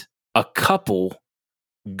released a couple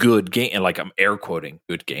good games, and like, I'm air quoting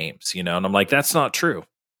good games, you know, and I'm like, that's not true.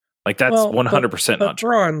 Like, that's 100% not true.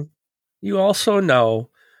 Ron, you also know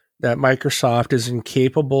that Microsoft is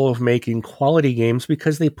incapable of making quality games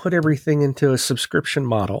because they put everything into a subscription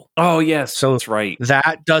model. Oh, yes, So that's right.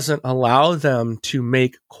 that doesn't allow them to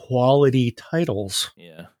make quality titles.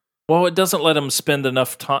 Yeah. Well, it doesn't let them spend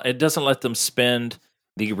enough time. It doesn't let them spend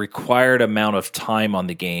the required amount of time on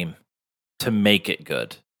the game to make it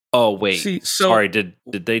good. Oh, wait. Sorry, did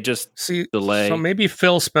they just delay? So maybe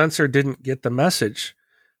Phil Spencer didn't get the message.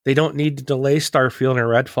 They don't need to delay Starfield and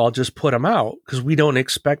Redfall. Just put them out because we don't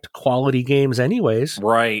expect quality games anyways.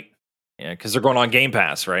 Right. Yeah, because they're going on Game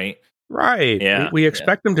Pass, right? Right. Yeah. We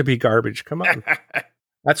expect them to be garbage. Come on.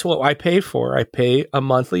 That's what I pay for. I pay a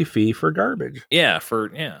monthly fee for garbage. Yeah,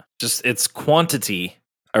 just it's quantity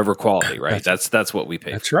over quality, right? That's what we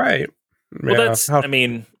pay. That's right. Well, I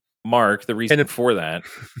mean, Mark, the reason for that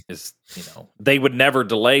is, they would never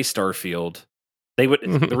delay Starfield. They would.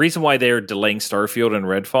 The reason why they're delaying Starfield and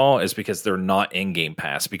Redfall is because they're not in Game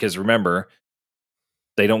Pass. Because remember,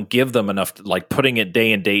 they don't give them enough. Like putting it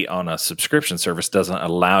day and date on a subscription service doesn't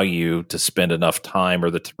allow you to spend enough time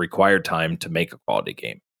or the required time to make a quality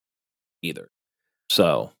game either.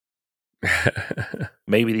 So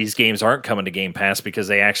maybe these games aren't coming to Game Pass because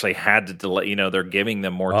they actually had to delay. They're giving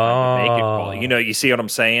them more time to make it quality. You see what I'm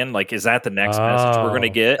saying? Like, is that the next message we're going to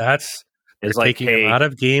get? They're taking them out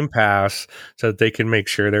of Game Pass so that they can make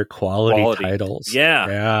sure they're quality titles.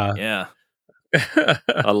 Yeah.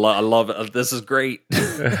 I love it. This is great.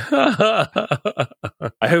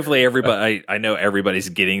 Hopefully everybody. I know everybody's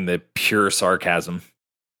getting the pure sarcasm.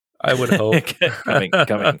 I would hope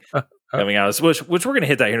coming out, which we're going to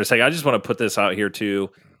hit that here in a second. I just want to put this out here too.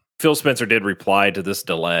 Phil Spencer did reply to this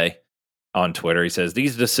delay on Twitter. He says,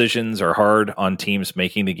 "These decisions are hard on teams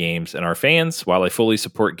making the games and our fans. While I fully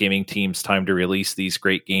support giving teams time to release these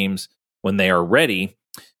great games when they are ready,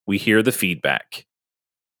 we hear the feedback."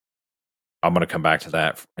 I'm going to come back to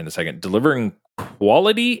that in a second. "Delivering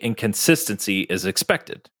quality and consistency is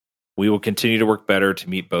expected. We will continue to work better to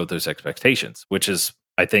meet both those expectations," which is,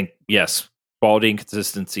 I think, yes, quality and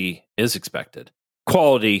consistency is expected.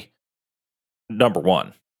 Quality, number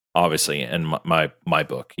one, obviously, in my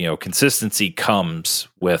book. Consistency comes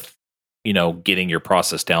with, getting your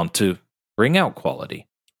process down to bring out quality.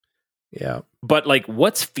 Yeah. But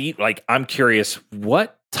I'm curious,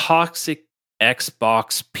 what toxic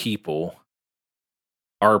Xbox people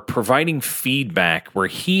are providing feedback where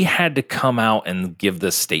he had to come out and give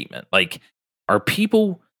this statement? Like, are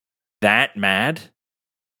people that mad?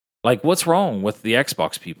 Like, what's wrong with the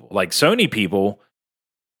Xbox people? Like, Sony people,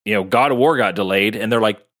 God of War got delayed, and they're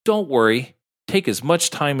like, don't worry, take as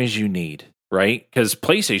much time as you need, right? Because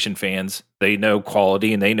PlayStation fans, they know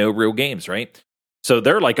quality and they know real games, right? So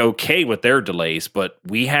they're like okay with their delays, but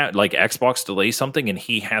we had Xbox delay something and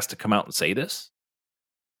he has to come out and say this?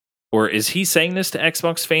 Or is he saying this to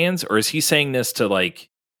Xbox fans, or is he saying this to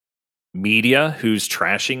media who's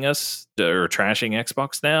trashing us or trashing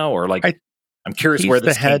Xbox now? Or I'm curious where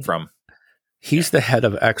this came from. He's the head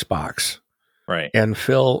of Xbox. Right. And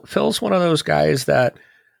Phil's one of those guys that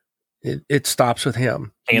it stops with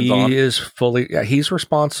him. Hands-on. He is fully, he's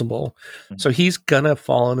responsible. Mm-hmm. So he's gonna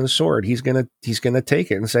fall on his sword. He's gonna take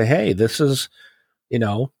it and say, hey, this is,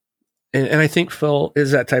 and I think Phil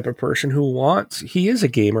is that type of person he is a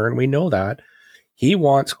gamer, and we know that. He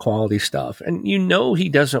wants quality stuff. And he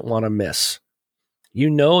doesn't want to miss.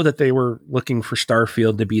 That they were looking for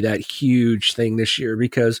Starfield to be that huge thing this year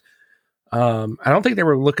because I don't think they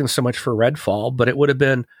were looking so much for Redfall, but it would have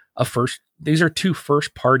been these are two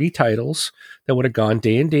first-party titles that would have gone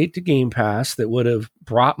day and date to Game Pass, that would have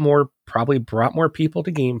probably brought more people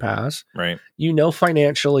to Game Pass. Right.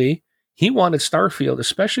 Financially, he wanted Starfield,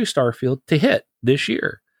 especially Starfield, to hit this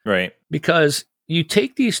year. Right. Because you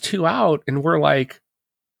take these two out and we're like,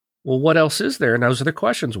 well, what else is there? And those are the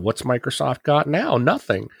questions. What's Microsoft got now?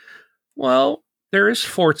 Nothing. Well, there is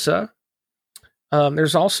Forza.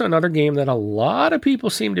 There's also another game that a lot of people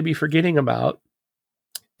seem to be forgetting about,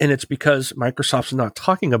 and it's because Microsoft's not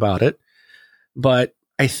talking about it. But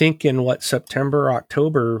I think in September,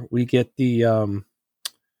 October, we get the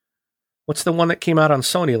what's the one that came out on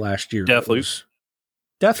Sony last year?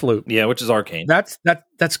 Deathloop. Yeah, which is Arcane.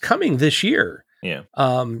 That's coming this year. Yeah.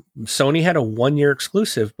 Sony had a 1-year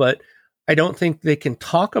exclusive, but I don't think they can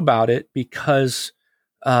talk about it because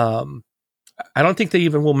I don't think they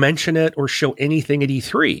even will mention it or show anything at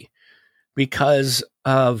E3 because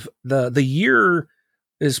of the year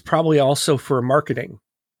is probably also for marketing.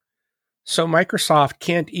 So Microsoft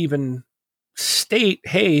can't even state,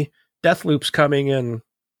 hey, Deathloop's coming in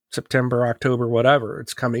September, October, whatever.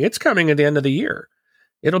 It's coming at the end of the year.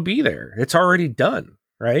 It'll be there. It's already done,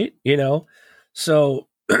 right? So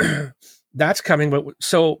that's coming, but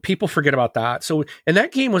so people forget about that. So, and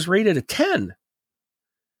that game was rated a 10.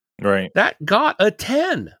 Right. That got a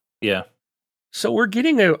 10. Yeah. So we're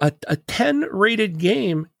getting a 10 rated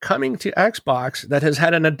game coming to Xbox that has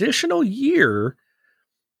had an additional year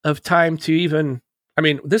of time to even, I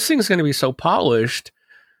mean, this thing's going to be so polished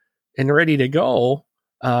and ready to go.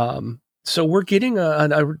 So we're getting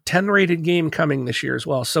a 10 rated game coming this year as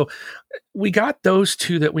well. So we got those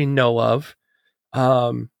two that we know of.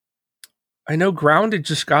 I know Grounded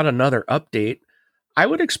just got another update. I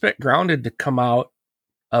would expect Grounded to come out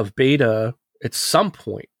of beta at some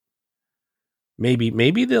point.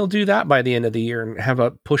 Maybe they'll do that by the end of the year and have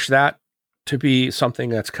a push that to be something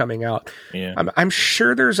that's coming out. Yeah. I'm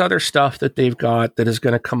sure there's other stuff that they've got that is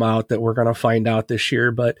going to come out that we're going to find out this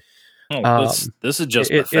year, but this is just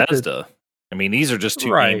Bethesda. I mean, these are just two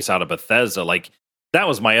games out of Bethesda. Like that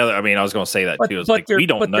was my other. I mean, I was going to say that too. It's like we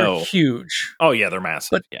don't know. They're huge. Oh yeah, they're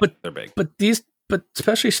massive. But they're big. But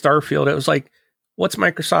especially Starfield, it was like, what's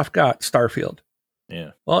Microsoft got? Starfield.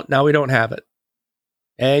 Yeah. Well, now we don't have it,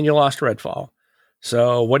 and you lost Redfall.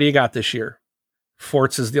 So what do you got this year?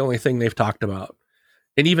 Forza is the only thing they've talked about,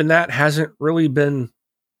 and even that hasn't really been.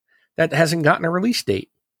 That hasn't gotten a release date.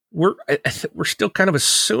 We're still kind of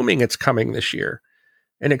assuming it's coming this year,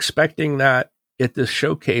 and expecting that at this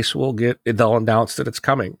showcase they'll announce that it's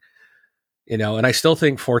coming. You know, and I still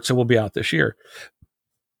think Forza will be out this year.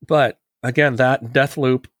 But again, that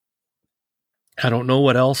Deathloop, I don't know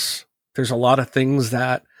what else. There's a lot of things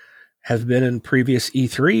that have been in previous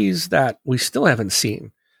E3s that we still haven't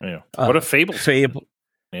seen. Yeah. What if Fable?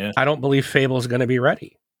 Yeah. I don't believe Fable is going to be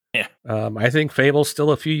ready. Yeah. I think Fable's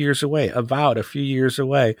still a few years away. Avowed a few years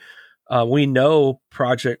away. We know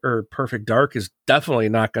Perfect Dark is definitely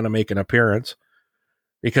not going to make an appearance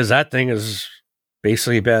because that thing has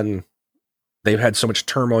basically they've had so much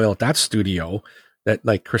turmoil at that studio that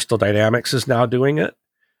like Crystal Dynamics is now doing it.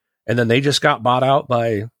 And then they just got bought out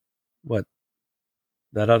by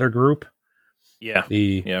that other group. Yeah.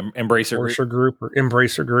 Embracer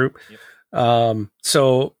Group. Yep.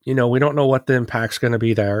 So, you know, we don't know what the impact's going to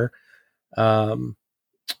be there.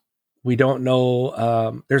 We don't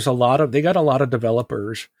know. They got a lot of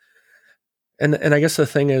developers. And I guess the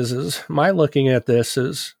thing is my looking at this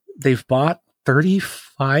is they've bought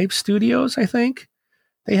 35 studios, I think.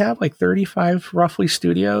 They have like 35 roughly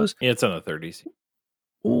studios. Yeah, it's in the 30s.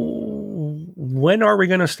 When are we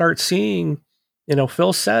going to start seeing, you know,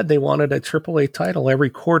 Phil said they wanted a AAA title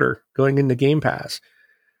every quarter going into Game Pass.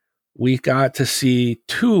 We got to see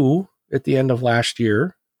 2 at the end of last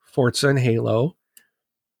year, Forza and Halo.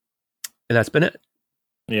 And that's been it.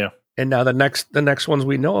 Yeah. And now the next ones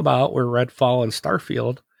we know about were Redfall and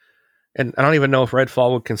Starfield. And I don't even know if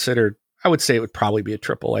Redfall would consider, I would say it would probably be a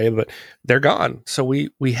AAA, but they're gone. So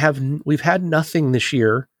we've had nothing this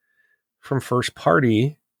year from first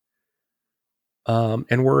party.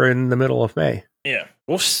 And we're in the middle of May. Yeah,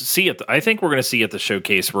 we'll see it. I think we're going to see at the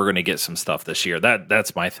showcase. We're going to get some stuff this year.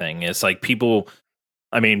 That's my thing. It's like people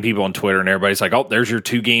on Twitter and everybody's like, "Oh, there's your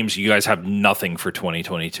 2 games. You guys have nothing for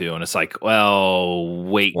 2022." And it's like, well,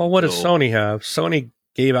 wait. Well, what does Sony have? Sony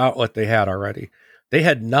gave out what they had already. They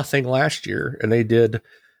had nothing last year, and they did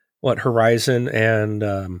Horizon and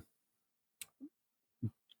the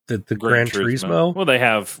Gran Turismo. Well, they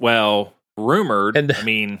have rumored. And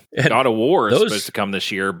God of War is supposed to come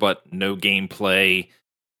this year, but no gameplay.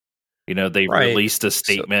 You know, they released a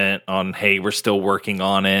statement on, hey, we're still working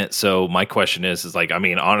on it. So my question is like, I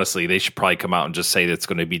mean, honestly, they should probably come out and just say that it's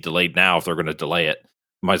going to be delayed now if they're going to delay it.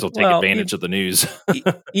 Might as well take advantage of the news.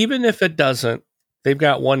 Even if it doesn't, they've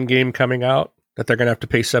got one game coming out that they're going to have to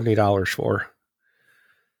pay $70 for.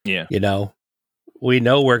 Yeah. You know, we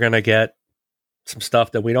know we're going to get some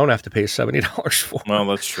stuff that we don't have to pay $70 for. Well,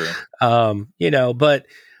 that's true. You know, but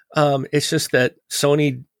it's just that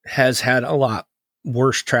Sony has had a lot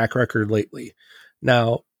worse track record lately.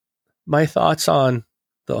 Now, my thoughts on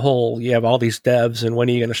the whole, you have all these devs and when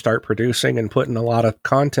are you going to start producing and putting a lot of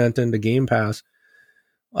content into Game Pass?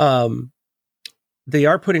 They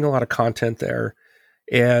are putting a lot of content there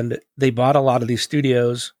and they bought a lot of these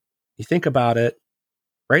studios. You think about it,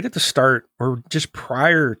 right at the start or just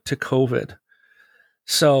prior to COVID.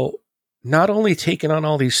 So not only taking on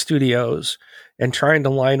all these studios and trying to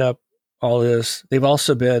line up all this, they've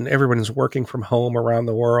also everyone's working from home around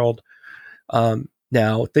the world.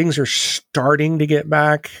 Now things are starting to get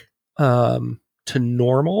back to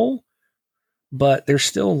normal, but there's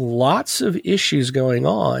still lots of issues going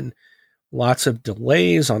on, lots of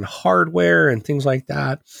delays on hardware and things like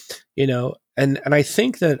that, you know, and I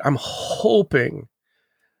think that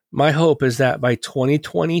my hope is that by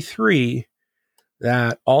 2023,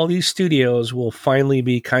 that all these studios will finally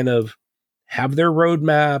be kind of have their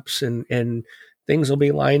roadmaps and things will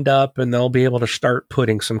be lined up, and they'll be able to start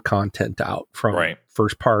putting some content out from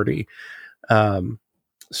first party.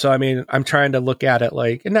 So, I mean, I'm trying to look at it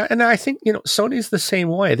like, and I think, Sony's the same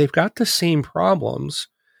way. They've got the same problems,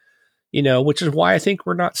 which is why I think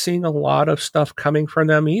we're not seeing a lot of stuff coming from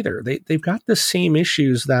them either. They've got the same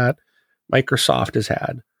issues that Microsoft has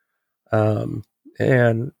had.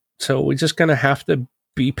 And so we're just going to have to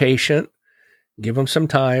be patient, give them some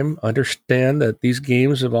time, understand that these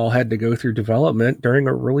games have all had to go through development during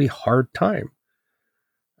a really hard time.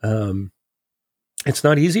 It's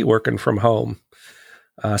not easy working from home.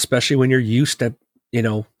 Especially when you're used to,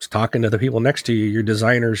 talking to the people next to you, your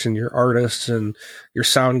designers and your artists and your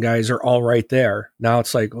sound guys are all right there. Now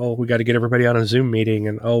it's like, oh, we got to get everybody on a Zoom meeting,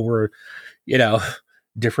 and we're,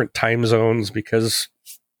 different time zones because,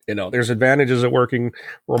 there's advantages of working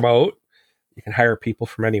remote. You can hire people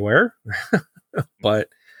from anywhere, but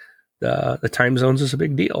the time zones is a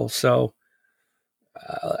big deal. So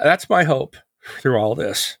that's my hope through all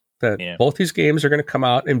this, that both these games are going to come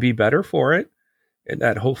out and be better for it. And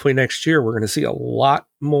that hopefully next year we're going to see a lot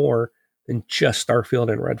more than just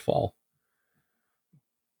Starfield and Redfall.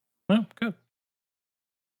 Oh, good.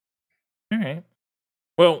 All right.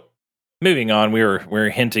 Well, moving on, we were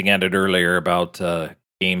hinting at it earlier about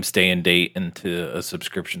games stay and date into a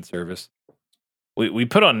subscription service. You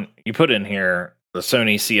put in here, the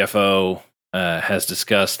Sony CFO has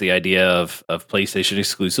discussed the idea of PlayStation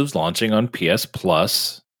exclusives launching on PS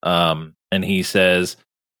Plus, and he says,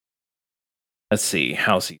 let's see,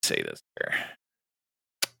 how's he say this here?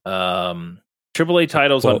 AAA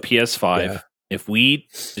titles on PS5. If we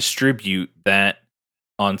distribute that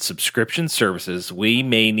on subscription services, we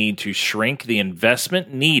may need to shrink the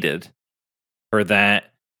investment needed for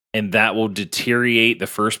that, and that will deteriorate the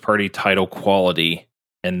first-party title quality,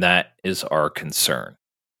 and that is our concern.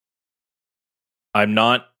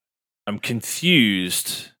 I'm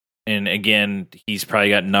confused, and again, he's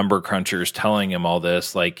probably got number crunchers telling him all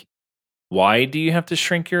this, like, why do you have to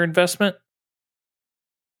shrink your investment?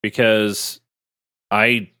 Because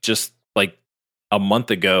I just, like, a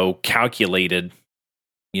month ago calculated,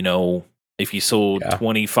 if you sold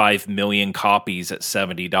 25 million copies at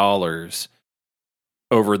 $70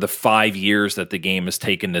 over the 5 years that the game has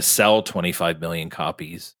taken to sell 25 million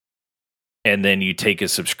copies, and then you take a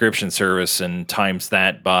subscription service and times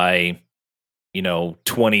that by,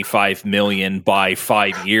 25 million by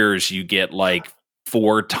 5 years, you get like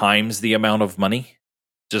 4 times the amount of money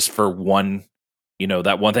just for one,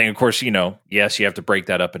 that one thing. Of course, yes, you have to break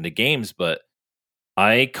that up into games, but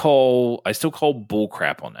I still call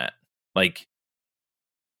bullcrap on that. Like,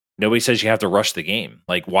 nobody says you have to rush the game.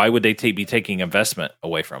 Like, why would they be taking investment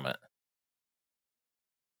away from it?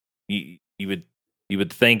 You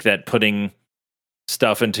would think that putting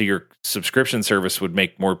stuff into your subscription service would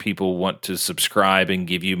make more people want to subscribe and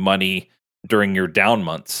give you money during your down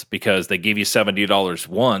months, because they give you $70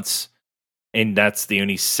 once, and that's the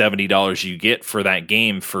only $70 you get for that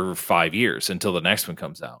game for 5 years until the next one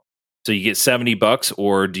comes out. So you get $70,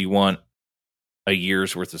 or do you want a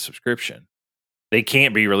year's worth of subscription? They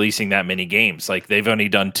can't be releasing that many games. Like, they've only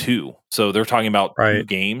done 2. So they're talking about 2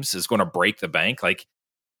 games is going to break the bank. Like,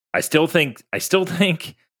 I still think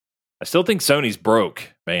Sony's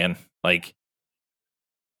broke, man. Like,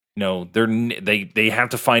 they have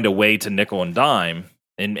to find a way to nickel and dime,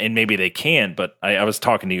 and maybe they can, but I was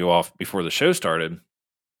talking to you off before the show started,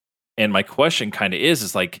 and my question kind of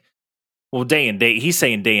is like, well, day and date. He's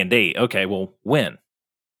saying day and date. Okay, well, when?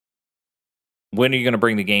 When are you going to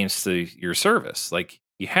bring the games to your service? Like,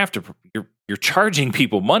 you have to. You're charging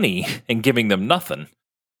people money and giving them nothing.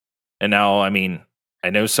 And now, I mean, I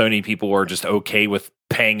know Sony people are just okay with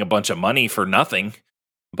paying a bunch of money for nothing,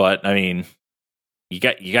 but I mean, you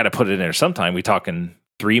got to put it in there sometime. We talking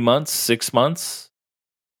 3 months, 6 months?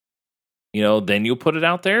 Then you'll put it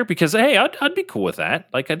out there, because hey, I'd be cool with that.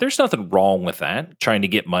 Like, there's nothing wrong with that. Trying to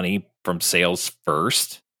get money from sales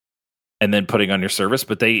first, and then putting on your service.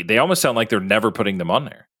 But they almost sound like they're never putting them on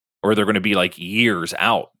there, or they're going to be like years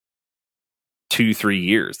out, 2-3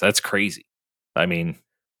 years. That's crazy. I mean,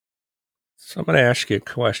 so I'm going to ask you a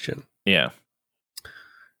question. Yeah.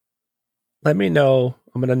 Let me know.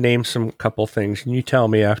 I'm going to name some couple things, and you tell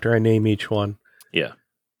me after I name each one. Yeah.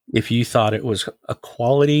 If you thought it was a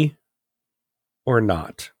quality or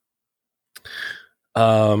not.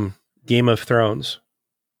 Game of Thrones.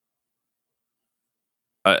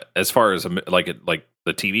 As far as like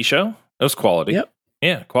the TV show, it was quality. Yep.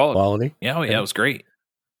 Yeah, quality. Quality. Yeah, oh yeah, it was great.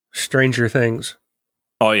 Stranger Things.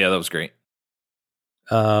 Oh yeah, that was great.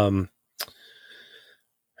 Trying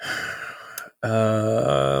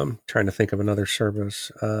to think of another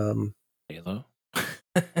service. Halo.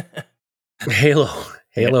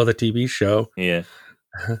 Halo, the TV show. Yeah.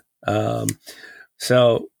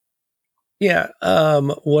 So yeah.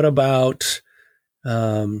 What about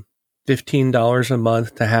 $15 a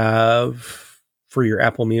month to have for your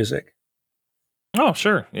Apple Music? Oh,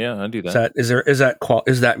 sure. Yeah, I do that. Is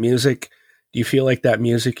that music? Do you feel like that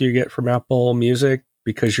music you get from Apple Music,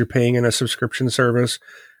 because you're paying in a subscription service,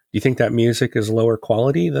 do you think that music is lower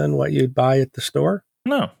quality than what you'd buy at the store?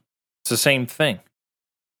 No, it's the same thing.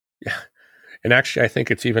 Yeah. And actually, I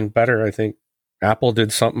think it's even better. I think Apple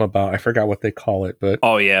did something about, I forgot what they call it, but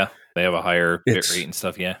oh yeah, they have a higher bit rate and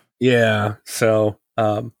stuff. Yeah. Yeah. So,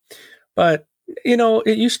 but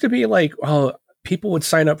it used to be like, oh, people would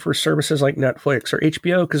sign up for services like Netflix or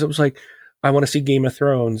HBO because it was like, I want to see Game of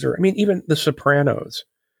Thrones, or I mean, even The Sopranos.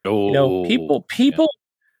 Oh,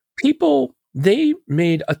 People, they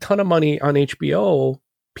made a ton of money on HBO.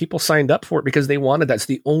 People signed up for it because they wanted that's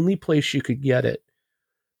the only place you could get it.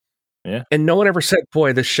 Yeah. And no one ever said,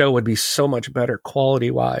 boy, this show would be so much better quality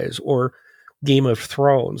wise, or Game of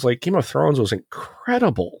Thrones. Like, Game of Thrones was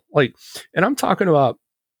incredible. Like, and I'm talking about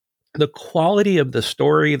the quality of the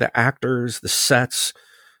story, the actors, the sets,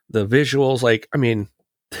 the visuals. Like, I mean,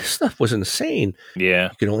 this stuff was insane. Yeah.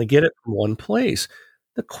 You could only get it from one place.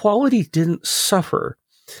 The quality didn't suffer.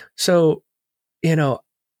 So,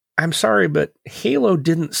 I'm sorry, but Halo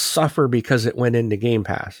didn't suffer because it went into Game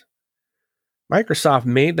Pass. Microsoft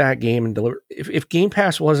made that game and delivered. If Game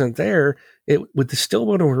Pass wasn't there, it would still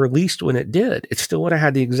would have released when it did. It still would have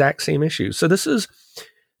had the exact same issues. So this is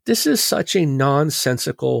such a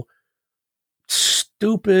nonsensical,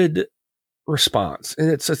 stupid response, and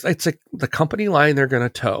it's like the company line they're going to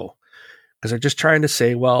toe, because they're just trying to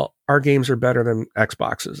say, well, our games are better than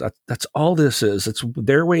Xbox's. That's all this is. It's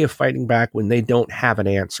their way of fighting back when they don't have an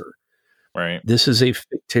answer. Right. This is a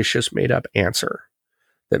fictitious, made up answer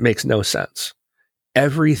that makes no sense.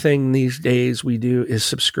 Everything these days we do is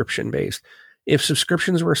subscription based. If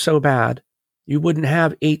subscriptions were so bad, you wouldn't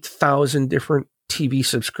have 8,000 different TV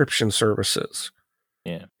subscription services.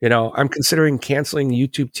 Yeah. I'm considering canceling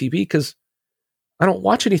YouTube TV because I don't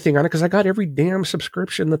watch anything on it because I got every damn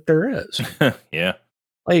subscription that there is. Yeah.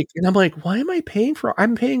 And I'm like, why am I paying for?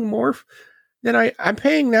 I'm paying more than I'm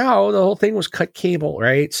paying now. The whole thing was cut cable,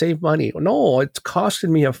 right? Save money. No, it's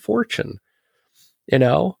costing me a fortune.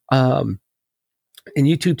 And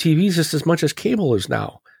YouTube TV is just as much as cable is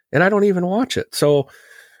now, and I don't even watch it. So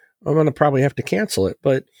I'm going to probably have to cancel it.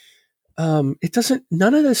 But it doesn't.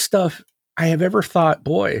 None of this stuff I have ever thought,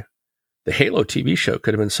 boy, the Halo TV show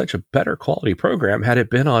could have been such a better quality program had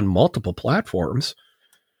it been on multiple platforms.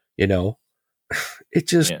 It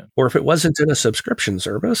just, or if it wasn't in a subscription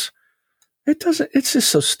service, it doesn't. It's just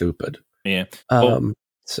so stupid. Yeah.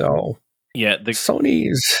 So yeah, the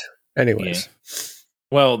Sony's, anyways. Yeah.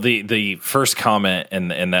 Well, the first comment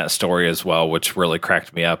in that story as well, which really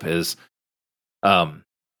cracked me up, is, what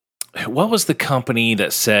was the company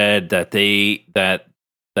that said that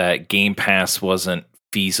that Game Pass wasn't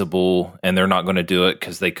feasible and they're not going to do it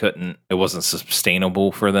because it wasn't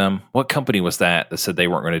sustainable for them? What company was that said they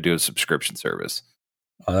weren't going to do a subscription service?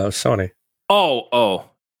 That was Sony. Oh,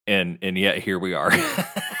 and yet here we are.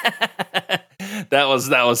 That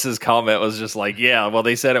was his comment. Was just like, yeah, well,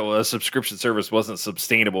 they said a subscription service wasn't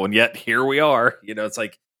sustainable, and yet here we are. It's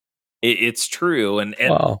like it's true. And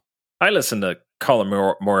wow. I listened to Colin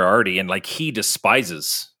Moriarty, and like, he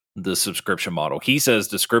despises the subscription model. He says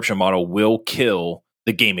the subscription model will kill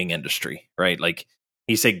the gaming industry, right? Like,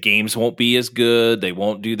 he said games won't be as good. They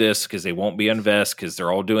won't do this because they won't be invest because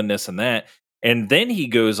they're all doing this and that. And then he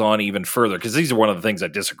goes on even further, because these are one of the things I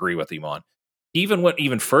disagree with him on. He even went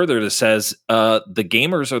even further that says the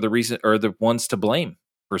gamers are the ones to blame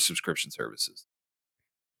for subscription services.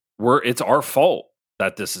 It's our fault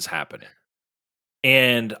that this is happening.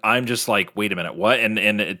 And I'm just like, wait a minute, what? And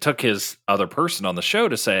it took his other person on the show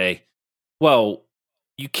to say, well,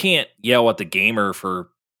 you can't yell at the gamer for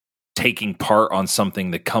taking part on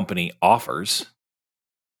something the company offers.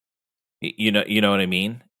 You know what I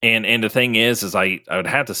mean? And the thing is I would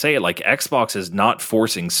have to say it, like, Xbox is not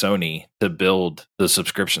forcing Sony to build the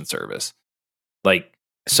subscription service. Like,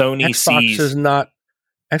 Xbox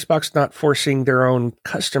not forcing their own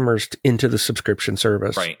customers into the subscription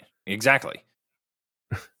service. Right. Exactly.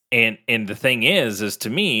 And the thing is to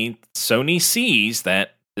me, Sony sees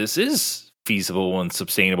that this is feasible and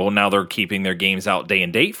sustainable. Now they're keeping their games out day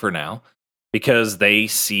and date for now because they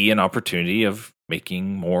see an opportunity of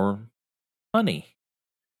making more money.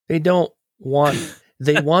 They want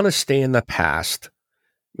to stay in the past.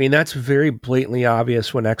 I mean, that's very blatantly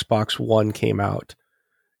obvious when Xbox One came out.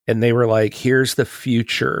 And they were like, here's the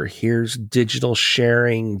future. Here's digital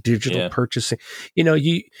sharing, digital purchasing.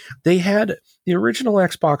 They had the original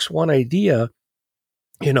Xbox One idea,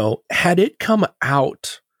 had it come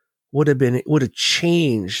out, would have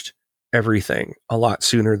changed everything a lot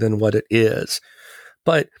sooner than what it is.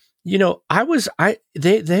 But, the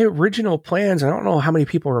original plans, I don't know how many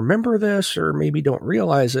people remember this or maybe don't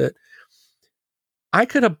realize it. I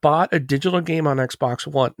could have bought a digital game on Xbox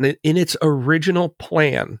One in its original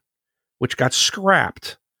plan, which got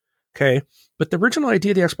scrapped. Okay. But the original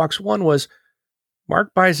idea of the Xbox One was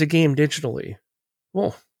Mark buys a game digitally.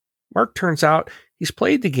 Well, Mark turns out he's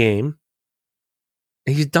played the game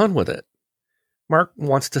and he's done with it. Mark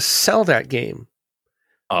wants to sell that game.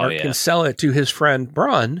 Mark can sell it to his friend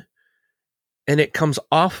Bron, and it comes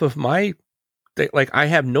off of I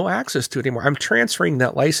have no access to it anymore. I'm transferring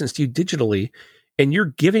that license to you digitally, and you're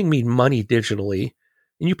giving me money digitally,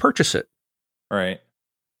 and you purchase it. Right.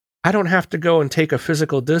 I don't have to go and take a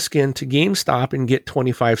physical disc into GameStop and get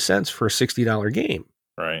 25 cents for a $60 game.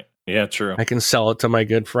 Right. Yeah, true. I can sell it to my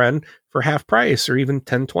good friend for half price or even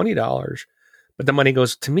 $10, $20. But the money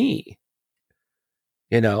goes to me.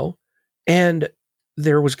 And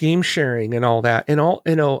there was game sharing and all that. And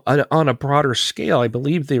on a broader scale, I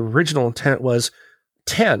believe the original intent was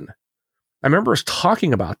 10. I remember us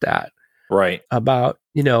talking about that. Right. About,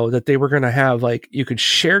 that they were going to have you could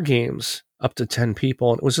share games up to 10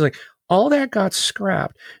 people. And it was like all that got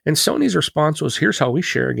scrapped. And Sony's response was, here's how we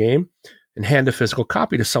share a game, and hand a physical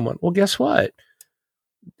copy to someone. Well, guess what?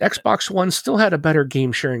 Xbox One still had a better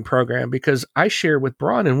game sharing program because I shared with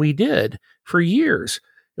Bron, and we did for years.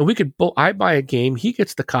 And we could I buy a game, he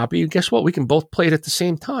gets the copy, and guess what? We can both play it at the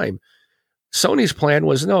same time. Sony's plan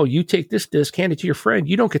was, no, you take this disc, hand it to your friend.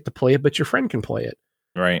 You don't get to play it, but your friend can play it.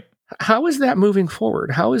 Right. How is that moving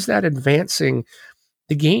forward? How is that advancing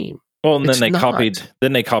the game? Well, and then they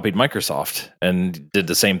copied Microsoft and did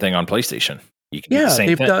the same thing on PlayStation. You can do the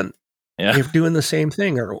same thing. They're doing the same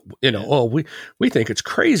thing. Or we think it's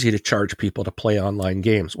crazy to charge people to play online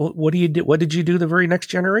games. Well, what do you do? What did you do the very next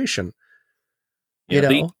generation?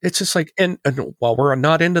 It's just like, and while we're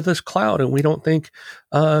not into this cloud, and we don't think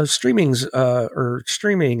streaming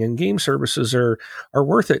and game services are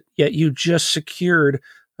worth it. Yet you just secured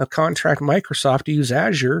a contract with Microsoft to use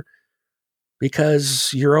Azure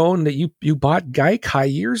because your own that you bought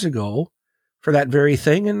Gaikai years ago for that very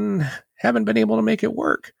thing and haven't been able to make it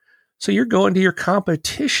work. So you're going to your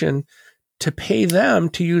competition to pay them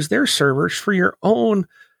to use their servers for your own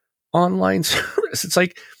online service. It's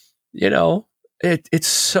like, it's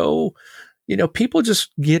so, people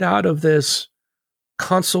just get out of this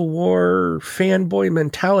console war fanboy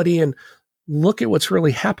mentality and look at what's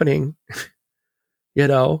really happening.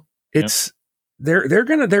 It's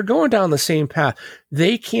they're going down the same path.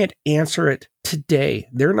 They can't answer it today.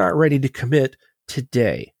 They're not ready to commit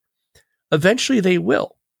today. Eventually they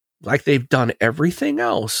will, like they've done everything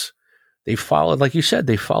else. They followed, like you said,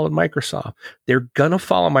 they followed Microsoft. They're going to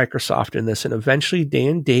follow Microsoft in this, and eventually day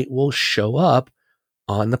and date will show up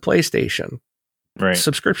on the PlayStation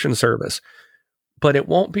subscription service. But it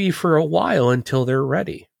won't be for a while until they're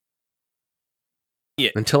ready.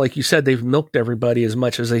 Yeah. Until, like you said, they've milked everybody as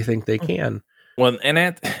much as they think they can. Well, and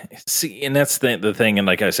that's the thing. And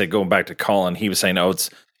like I said, going back to Colin, he was saying, it's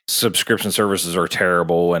subscription services are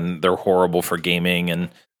terrible and they're horrible for gaming and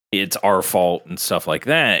it's our fault and stuff like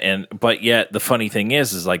that. But yet the funny thing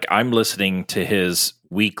is like I'm listening to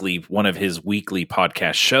one of his weekly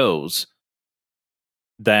podcast shows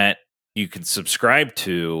that you can subscribe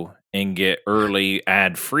to and get early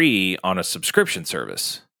ad free on a subscription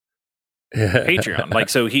service.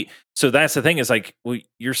 Patreon. So that's the thing is like, well,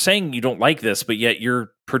 you're saying you don't like this, but yet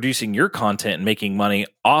you're producing your content and making money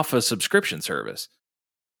off a subscription service.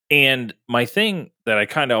 And my thing that I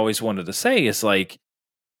kind of always wanted to say is like,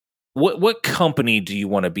 what company do you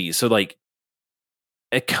want to be? So like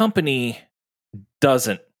a company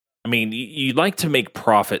doesn't, you like to make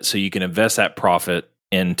profit so you can invest that profit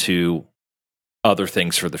into other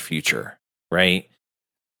things for the future, right?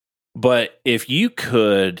 But if you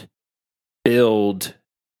could build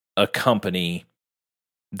a company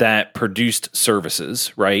that produced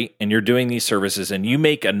services, right? And you're doing these services and you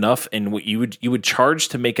make enough and what you would charge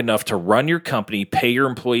to make enough to run your company, pay your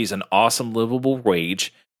employees an awesome livable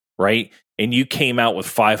wage, right? And you came out with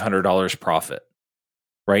 $500 profit,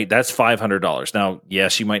 right? That's $500. Now,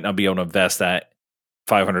 yes, you might not be able to invest that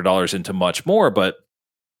 $500 into much more, but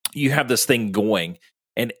you have this thing going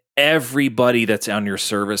and everybody that's on your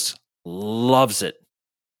service loves it.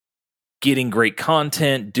 Getting great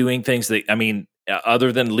content, doing things that,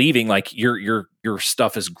 other than leaving, like your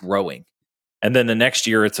stuff is growing. And then the next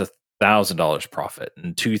year it's $1,000 profit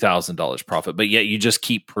and $2,000 profit, but yet you just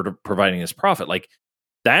keep providing this profit. Like,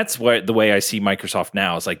 that's what the way I see Microsoft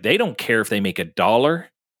now is like, they don't care if they make $1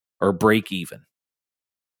 or break even.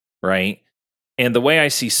 Right. And the way I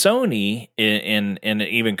see Sony in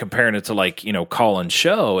even comparing it to like, call and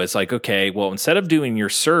show, it's like, okay, well, instead of doing your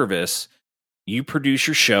service, you produce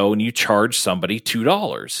your show and you charge somebody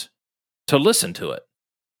 $2 to listen to it.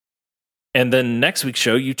 And then next week's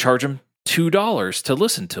show, you charge them $2 to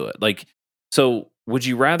listen to it. Like, so would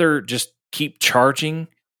you rather just keep charging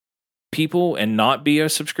people and not be a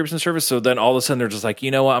subscription service? So then all of a sudden they're just like,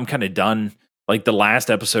 you know what, I'm kind of done. Like, the last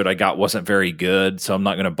episode I got wasn't very good, so I'm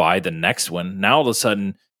not going to buy the next one. Now all of a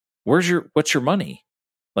sudden, what's your money?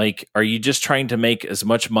 Like, are you just trying to make as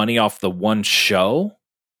much money off the one show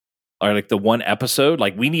or like the one episode?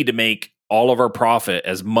 Like, we need to make all of our profit,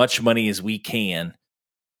 as much money as we can,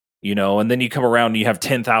 and then you come around and you have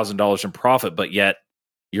 $10,000 in profit, but yet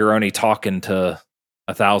you're only talking to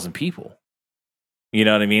 1,000 people. You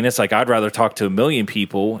know what I mean? It's like, I'd rather talk to 1 million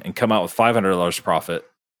people and come out with $500 profit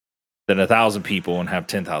than 1,000 people and have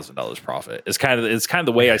 $10,000 profit. It's kind of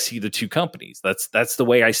the way I see the two companies. That's the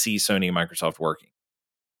way I see Sony and Microsoft working.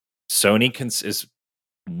 Sony is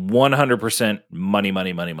 100% money. And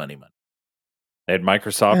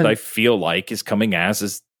Microsoft, I feel like, is coming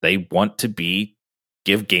as they want to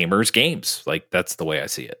give gamers games. Like, that's the way I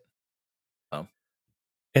see it.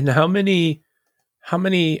 And how many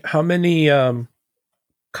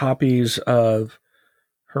copies of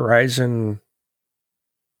Horizon?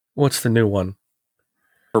 What's the new one?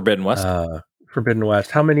 Forbidden West. Forbidden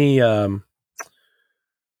West. How many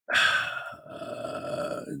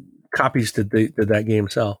copies did that game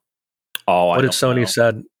sell? Oh, what did Sony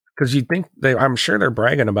said? Because you'd think I'm sure they're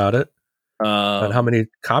bragging about it. But how many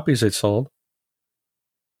copies it sold?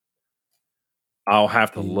 I'll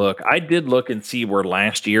have to look. I did look and see where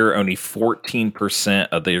last year only 14%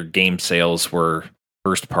 of their game sales were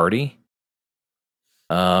first party.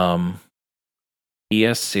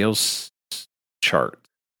 ES sales chart.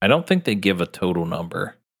 I don't think they give a total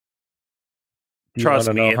number.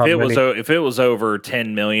 Trust me, if it was over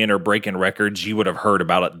 10 million or breaking records, you would have heard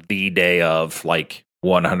about it the day of, like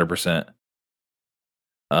 100%.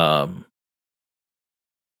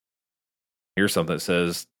 Here's something that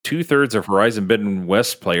says 2/3 of Horizon Forbidden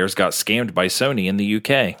West players got scammed by Sony in the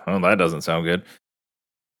UK. Oh, that doesn't sound good.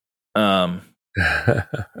 I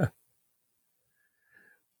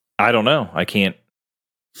don't know. I can't.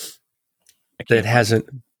 It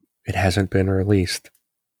hasn't been released.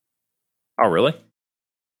 Oh, really?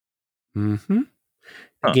 Mm-hmm.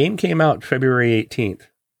 The game came out February 18th.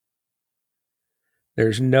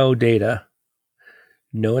 There's no data,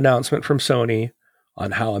 no announcement from Sony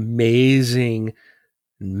on how amazing,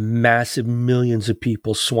 massive millions of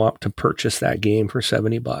people swamped to purchase that game for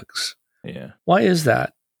 $70. Yeah. Why is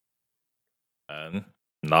that?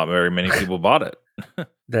 Not very many people bought it.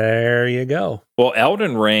 There you go. Well,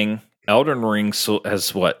 Elden Ring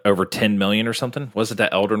has what, over 10 million or something? Was it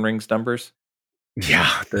that Elden Ring's numbers?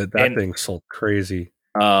 Yeah, that thing sold crazy.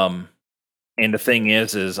 And the thing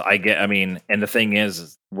is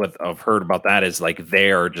what I've heard about that is like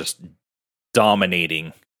they are just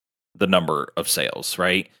dominating the number of sales,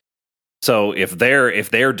 right? So if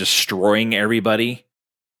they're destroying everybody,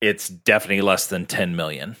 it's definitely less than 10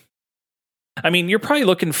 million. I mean, you're probably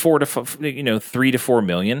looking 3 to 4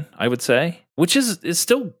 million, I would say, which is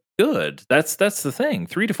still good. That's the thing.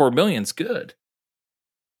 3 to 4 million is good.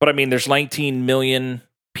 But I mean, there's 19 million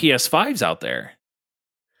PS5s out there.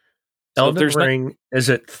 So Elden Ring is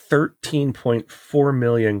at 13.4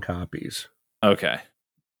 million copies. Okay.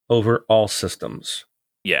 Over all systems.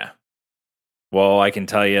 Yeah. Well, I can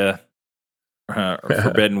tell you,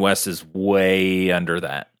 Forbidden West is way under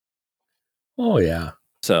that. Oh yeah.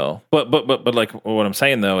 So, but like what I'm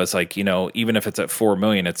saying though is like, even if it's at 4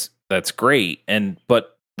 million, that's great.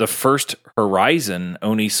 But the first Horizon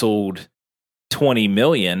only sold 20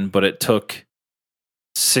 million, but it took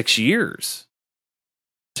 6 years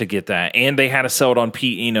to get that. And they had to sell it on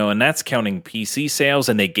and that's counting PC sales,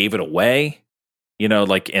 and they gave it away,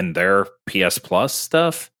 like in their PS Plus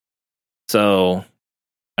stuff. So,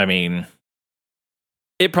 I mean,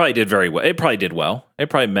 it probably did very well. It probably did well. It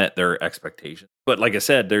probably met their expectations. But like I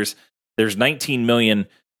said, there's 19 million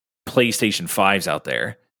PlayStation 5s out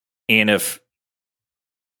there. And if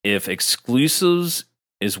exclusives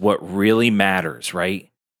is what really matters, right?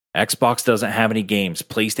 Xbox doesn't have any games.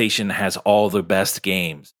 PlayStation has all the best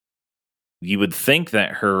games. You would think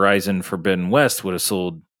that Horizon Forbidden West would have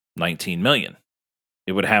sold 19 million.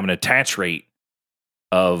 It would have an attach rate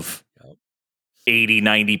of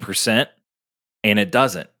 80-90%, and it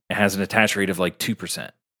doesn't. It has an attach rate of like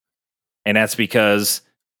 2%. And that's because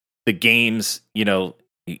the games,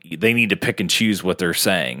 they need to pick and choose what they're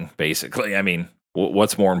saying, basically. I mean,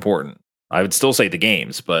 what's more important? I would still say the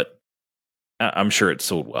games, but I'm sure it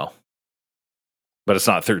sold well. But it's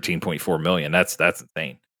not 13.4 million. That's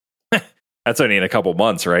insane. That's only in a couple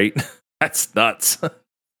months, right? That's nuts.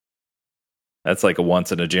 That's like a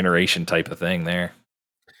once in a generation type of thing there.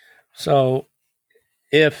 So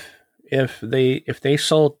if they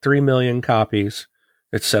sold 3 million copies,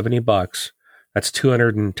 it's $70. That's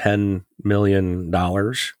 $210 million.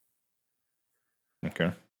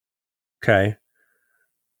 Okay. Okay.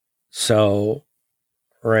 So,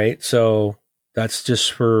 right. So that's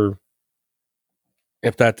just for,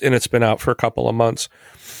 and it's been out for a couple of months.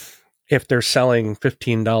 If they're selling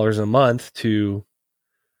 $15 a month to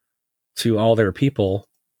all their people,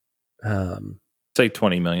 say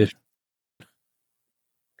 20 million.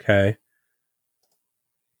 Okay.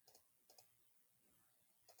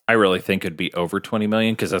 I really think it'd be over 20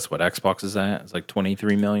 million because that's what Xbox is at. It's like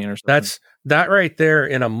 23 million or something. That's that right there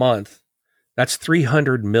in a month. That's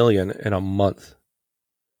 300 million in a month.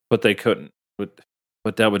 But they couldn't.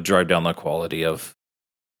 But that would drive down the quality of.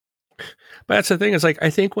 But that's the thing is, like, I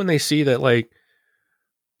think when they see that, like,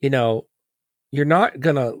 you're not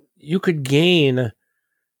gonna, you could be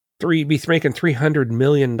making $300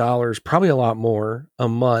 million, probably a lot more a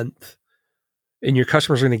month, and your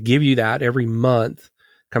customers are going to give you that every month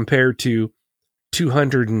compared to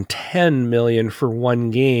 210 million for one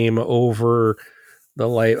game over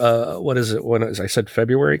the what is it? When I said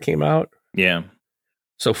February it came out? Yeah.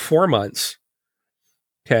 So 4 months.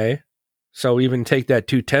 Okay. So even take that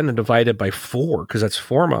 210 and divide it by 4, because that's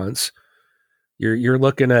 4 months. You're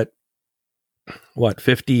looking at what,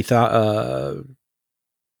 5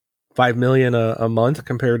 million a month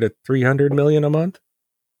compared to 300 million a month.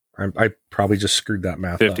 I probably just screwed that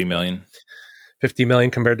math 50 up. million. 50 million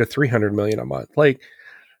compared to 300 million a month. Like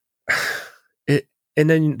it, and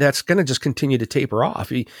then that's going to just continue to taper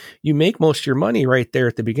off. You make most of your money right there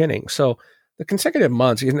at the beginning. So the consecutive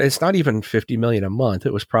months, it's not even 50 million a month.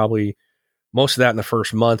 It was probably most of that in the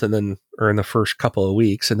first month or in the first couple of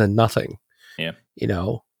weeks, and then nothing. Yeah.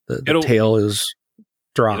 The tail is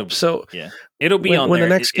dropped. So yeah, it'll be when the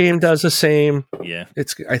next game does the same. Yeah.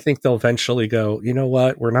 I think they'll eventually go, you know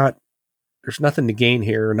what? There's nothing to gain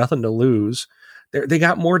here, nothing to lose. They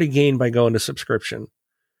got more to gain by going to subscription.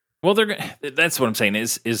 Well, that's what I'm saying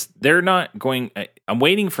is they're not going. I'm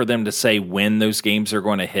waiting for them to say when those games are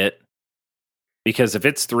going to hit, because if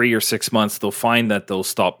it's 3 or 6 months, they'll find that they'll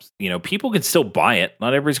stop. People can still buy it.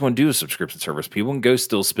 Not everybody's going to do a subscription service. People can go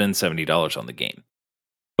still spend $70 on the game.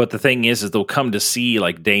 But the thing is they'll come to see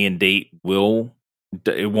like day and date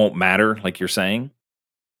it won't matter, like you're saying.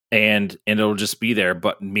 And it'll just be there.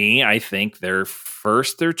 But I think they're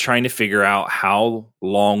trying to figure out how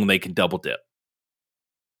long they can double dip.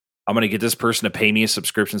 I'm going to get this person to pay me a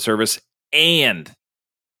subscription service and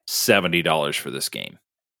 $70 for this game.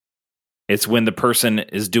 It's when the person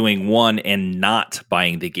is doing one and not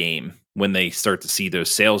buying the game, when they start to see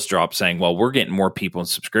those sales drop, saying, well, we're getting more people in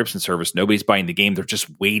subscription service. Nobody's buying the game. They're just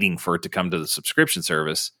waiting for it to come to the subscription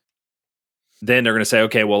service. Then they're going to say,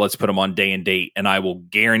 okay, well, let's put them on day and date, and I will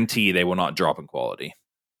guarantee they will not drop in quality.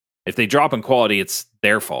 If they drop in quality, it's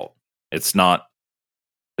their fault. It's not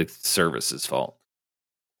the service's fault.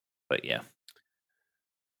 But yeah.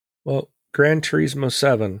 Well, Gran Turismo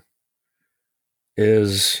 7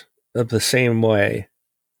 is of the same way.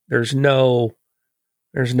 There's no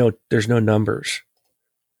numbers.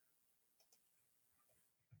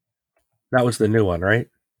 That was the new one, right?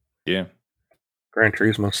 Yeah. Gran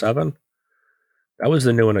Turismo 7. That was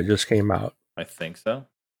the new one that just came out. I think so.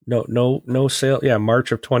 No sale. Yeah,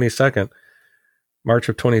 March of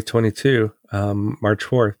 2022, March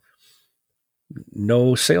 4th.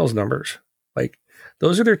 No sales numbers. Like,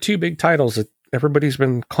 those are their two big titles that everybody's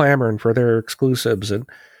been clamoring for, their exclusives, and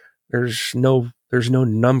there's no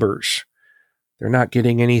numbers. They're not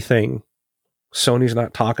getting anything. Sony's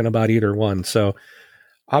not talking about either one. So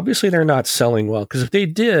obviously they're not selling well, because if they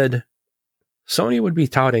did, Sony would be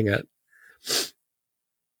touting it.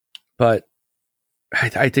 But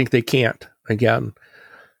I think they can't again.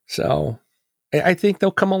 So I think they'll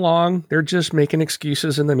come along. They're just making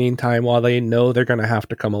excuses in the meantime while they know they're going to have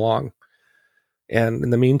to come along. And in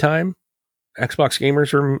the meantime, Xbox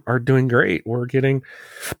gamers are doing great. We're getting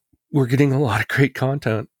a lot of great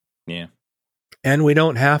content. Yeah. And we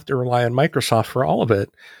don't have to rely on Microsoft for all of it.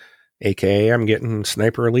 AKA, I'm getting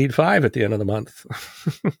Sniper Elite 5 at the end of the month.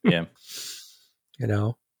 Yeah.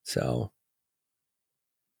 So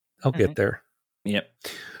I'll get there. Yep.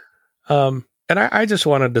 And I just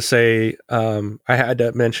wanted to say, I had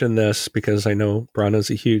to mention this because I know Brun is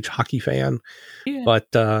a huge hockey fan, but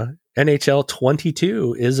NHL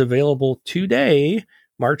 22 is available today,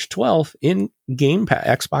 March 12th, in Game Pass,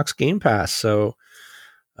 Xbox Game Pass. So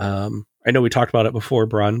I know we talked about it before,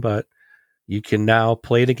 Brun, but you can now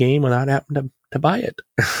play the game without having to buy it.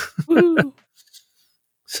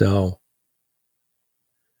 So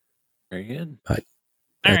very good. But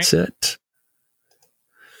that's it.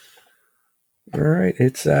 All right,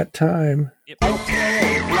 it's that time. Yep.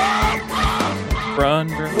 Okay, run. Run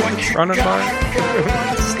and bar.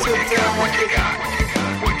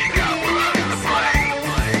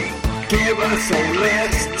 Give us a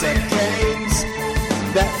list of games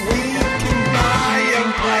that we can buy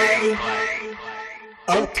and play.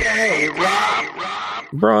 Okay, Rob.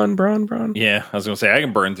 Brun. Yeah, I was going to say, I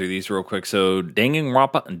can burn through these real quick. So,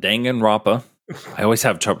 Danganronpa and Danganronpa. I always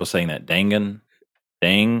have trouble saying that.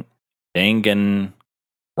 Danganronpa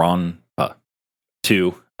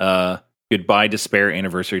 2. Goodbye Despair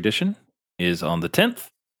Anniversary Edition is on the 10th.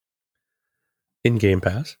 In Game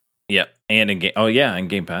Pass. Yeah, and in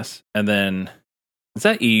Game Pass. And then, is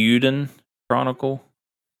that Eiyuden Chronicle?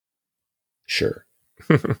 Sure.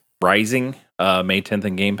 Rising, May 10th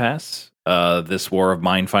in Game Pass. This War of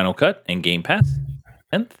Mine Final Cut in Game Pass,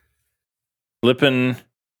 10th. Flippin'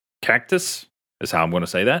 Cactus is how I'm going to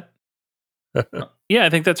say that. Yeah, I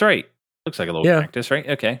think that's right. Looks like a little cactus, right?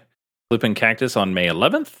 Okay. Flippin' Cactus on May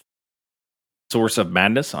 11th. Source of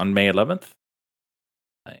Madness on May 11th.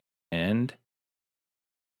 And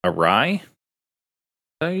Arai. Is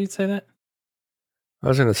that how you'd say that? I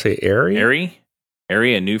was going to say Airy,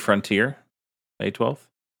 A New Frontier, May 12th.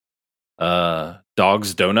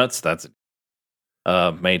 Dogs Donuts, that's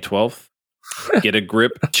May 12th. Get a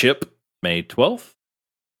Grip Chip, May 12th.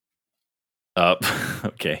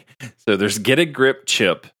 Okay. So there's Get a Grip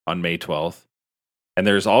Chip on May 12th. And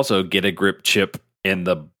there's also Get a Grip Chip in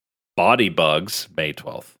the Body Bugs, May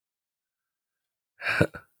 12th.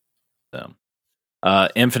 So,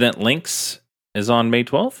 Infinite Links is on May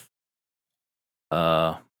 12th.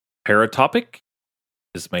 Paratopic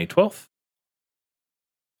is May 12th.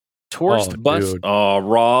 Tourist Bus. Dude. Oh,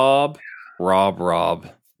 Rob.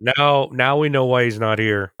 Now we know why he's not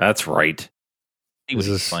here. That's right. This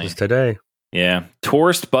is today. Yeah.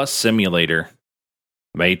 Tourist Bus Simulator,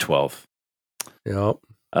 May 12th. Yep.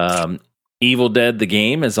 Evil Dead, the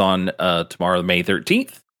game, is on tomorrow, May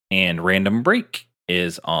 13th. And Random Break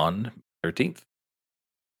is on 13th.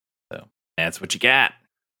 So that's what you got.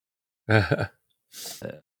 All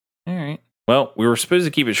right. Well, we were supposed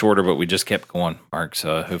to keep it shorter, but we just kept going, Mark.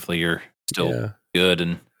 So hopefully you're still good.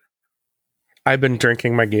 And I've been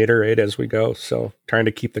drinking my Gatorade as we go, so trying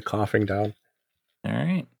to keep the coughing down. All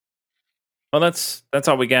right. Well, that's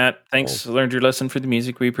all we got. Thanks. Learned your lesson for the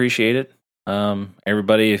music. We appreciate it.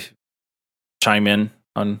 Everybody chime in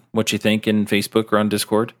on what you think in Facebook or on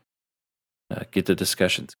Discord. Get the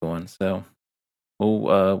discussions going. So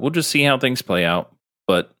we'll just see how things play out.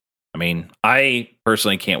 But I mean, I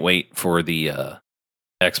personally can't wait for the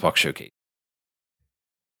Xbox showcase.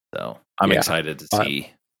 So I'm excited to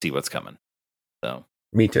see what's coming. So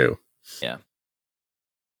me too. Yeah.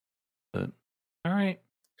 But, all right.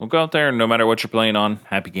 We'll go out there, and no matter what you're playing on,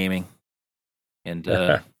 happy gaming. And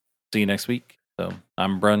see you next week. So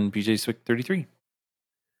I'm Brun, BJ Swick 33.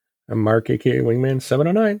 I'm Mark, aka Wingman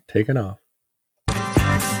 709, taking off.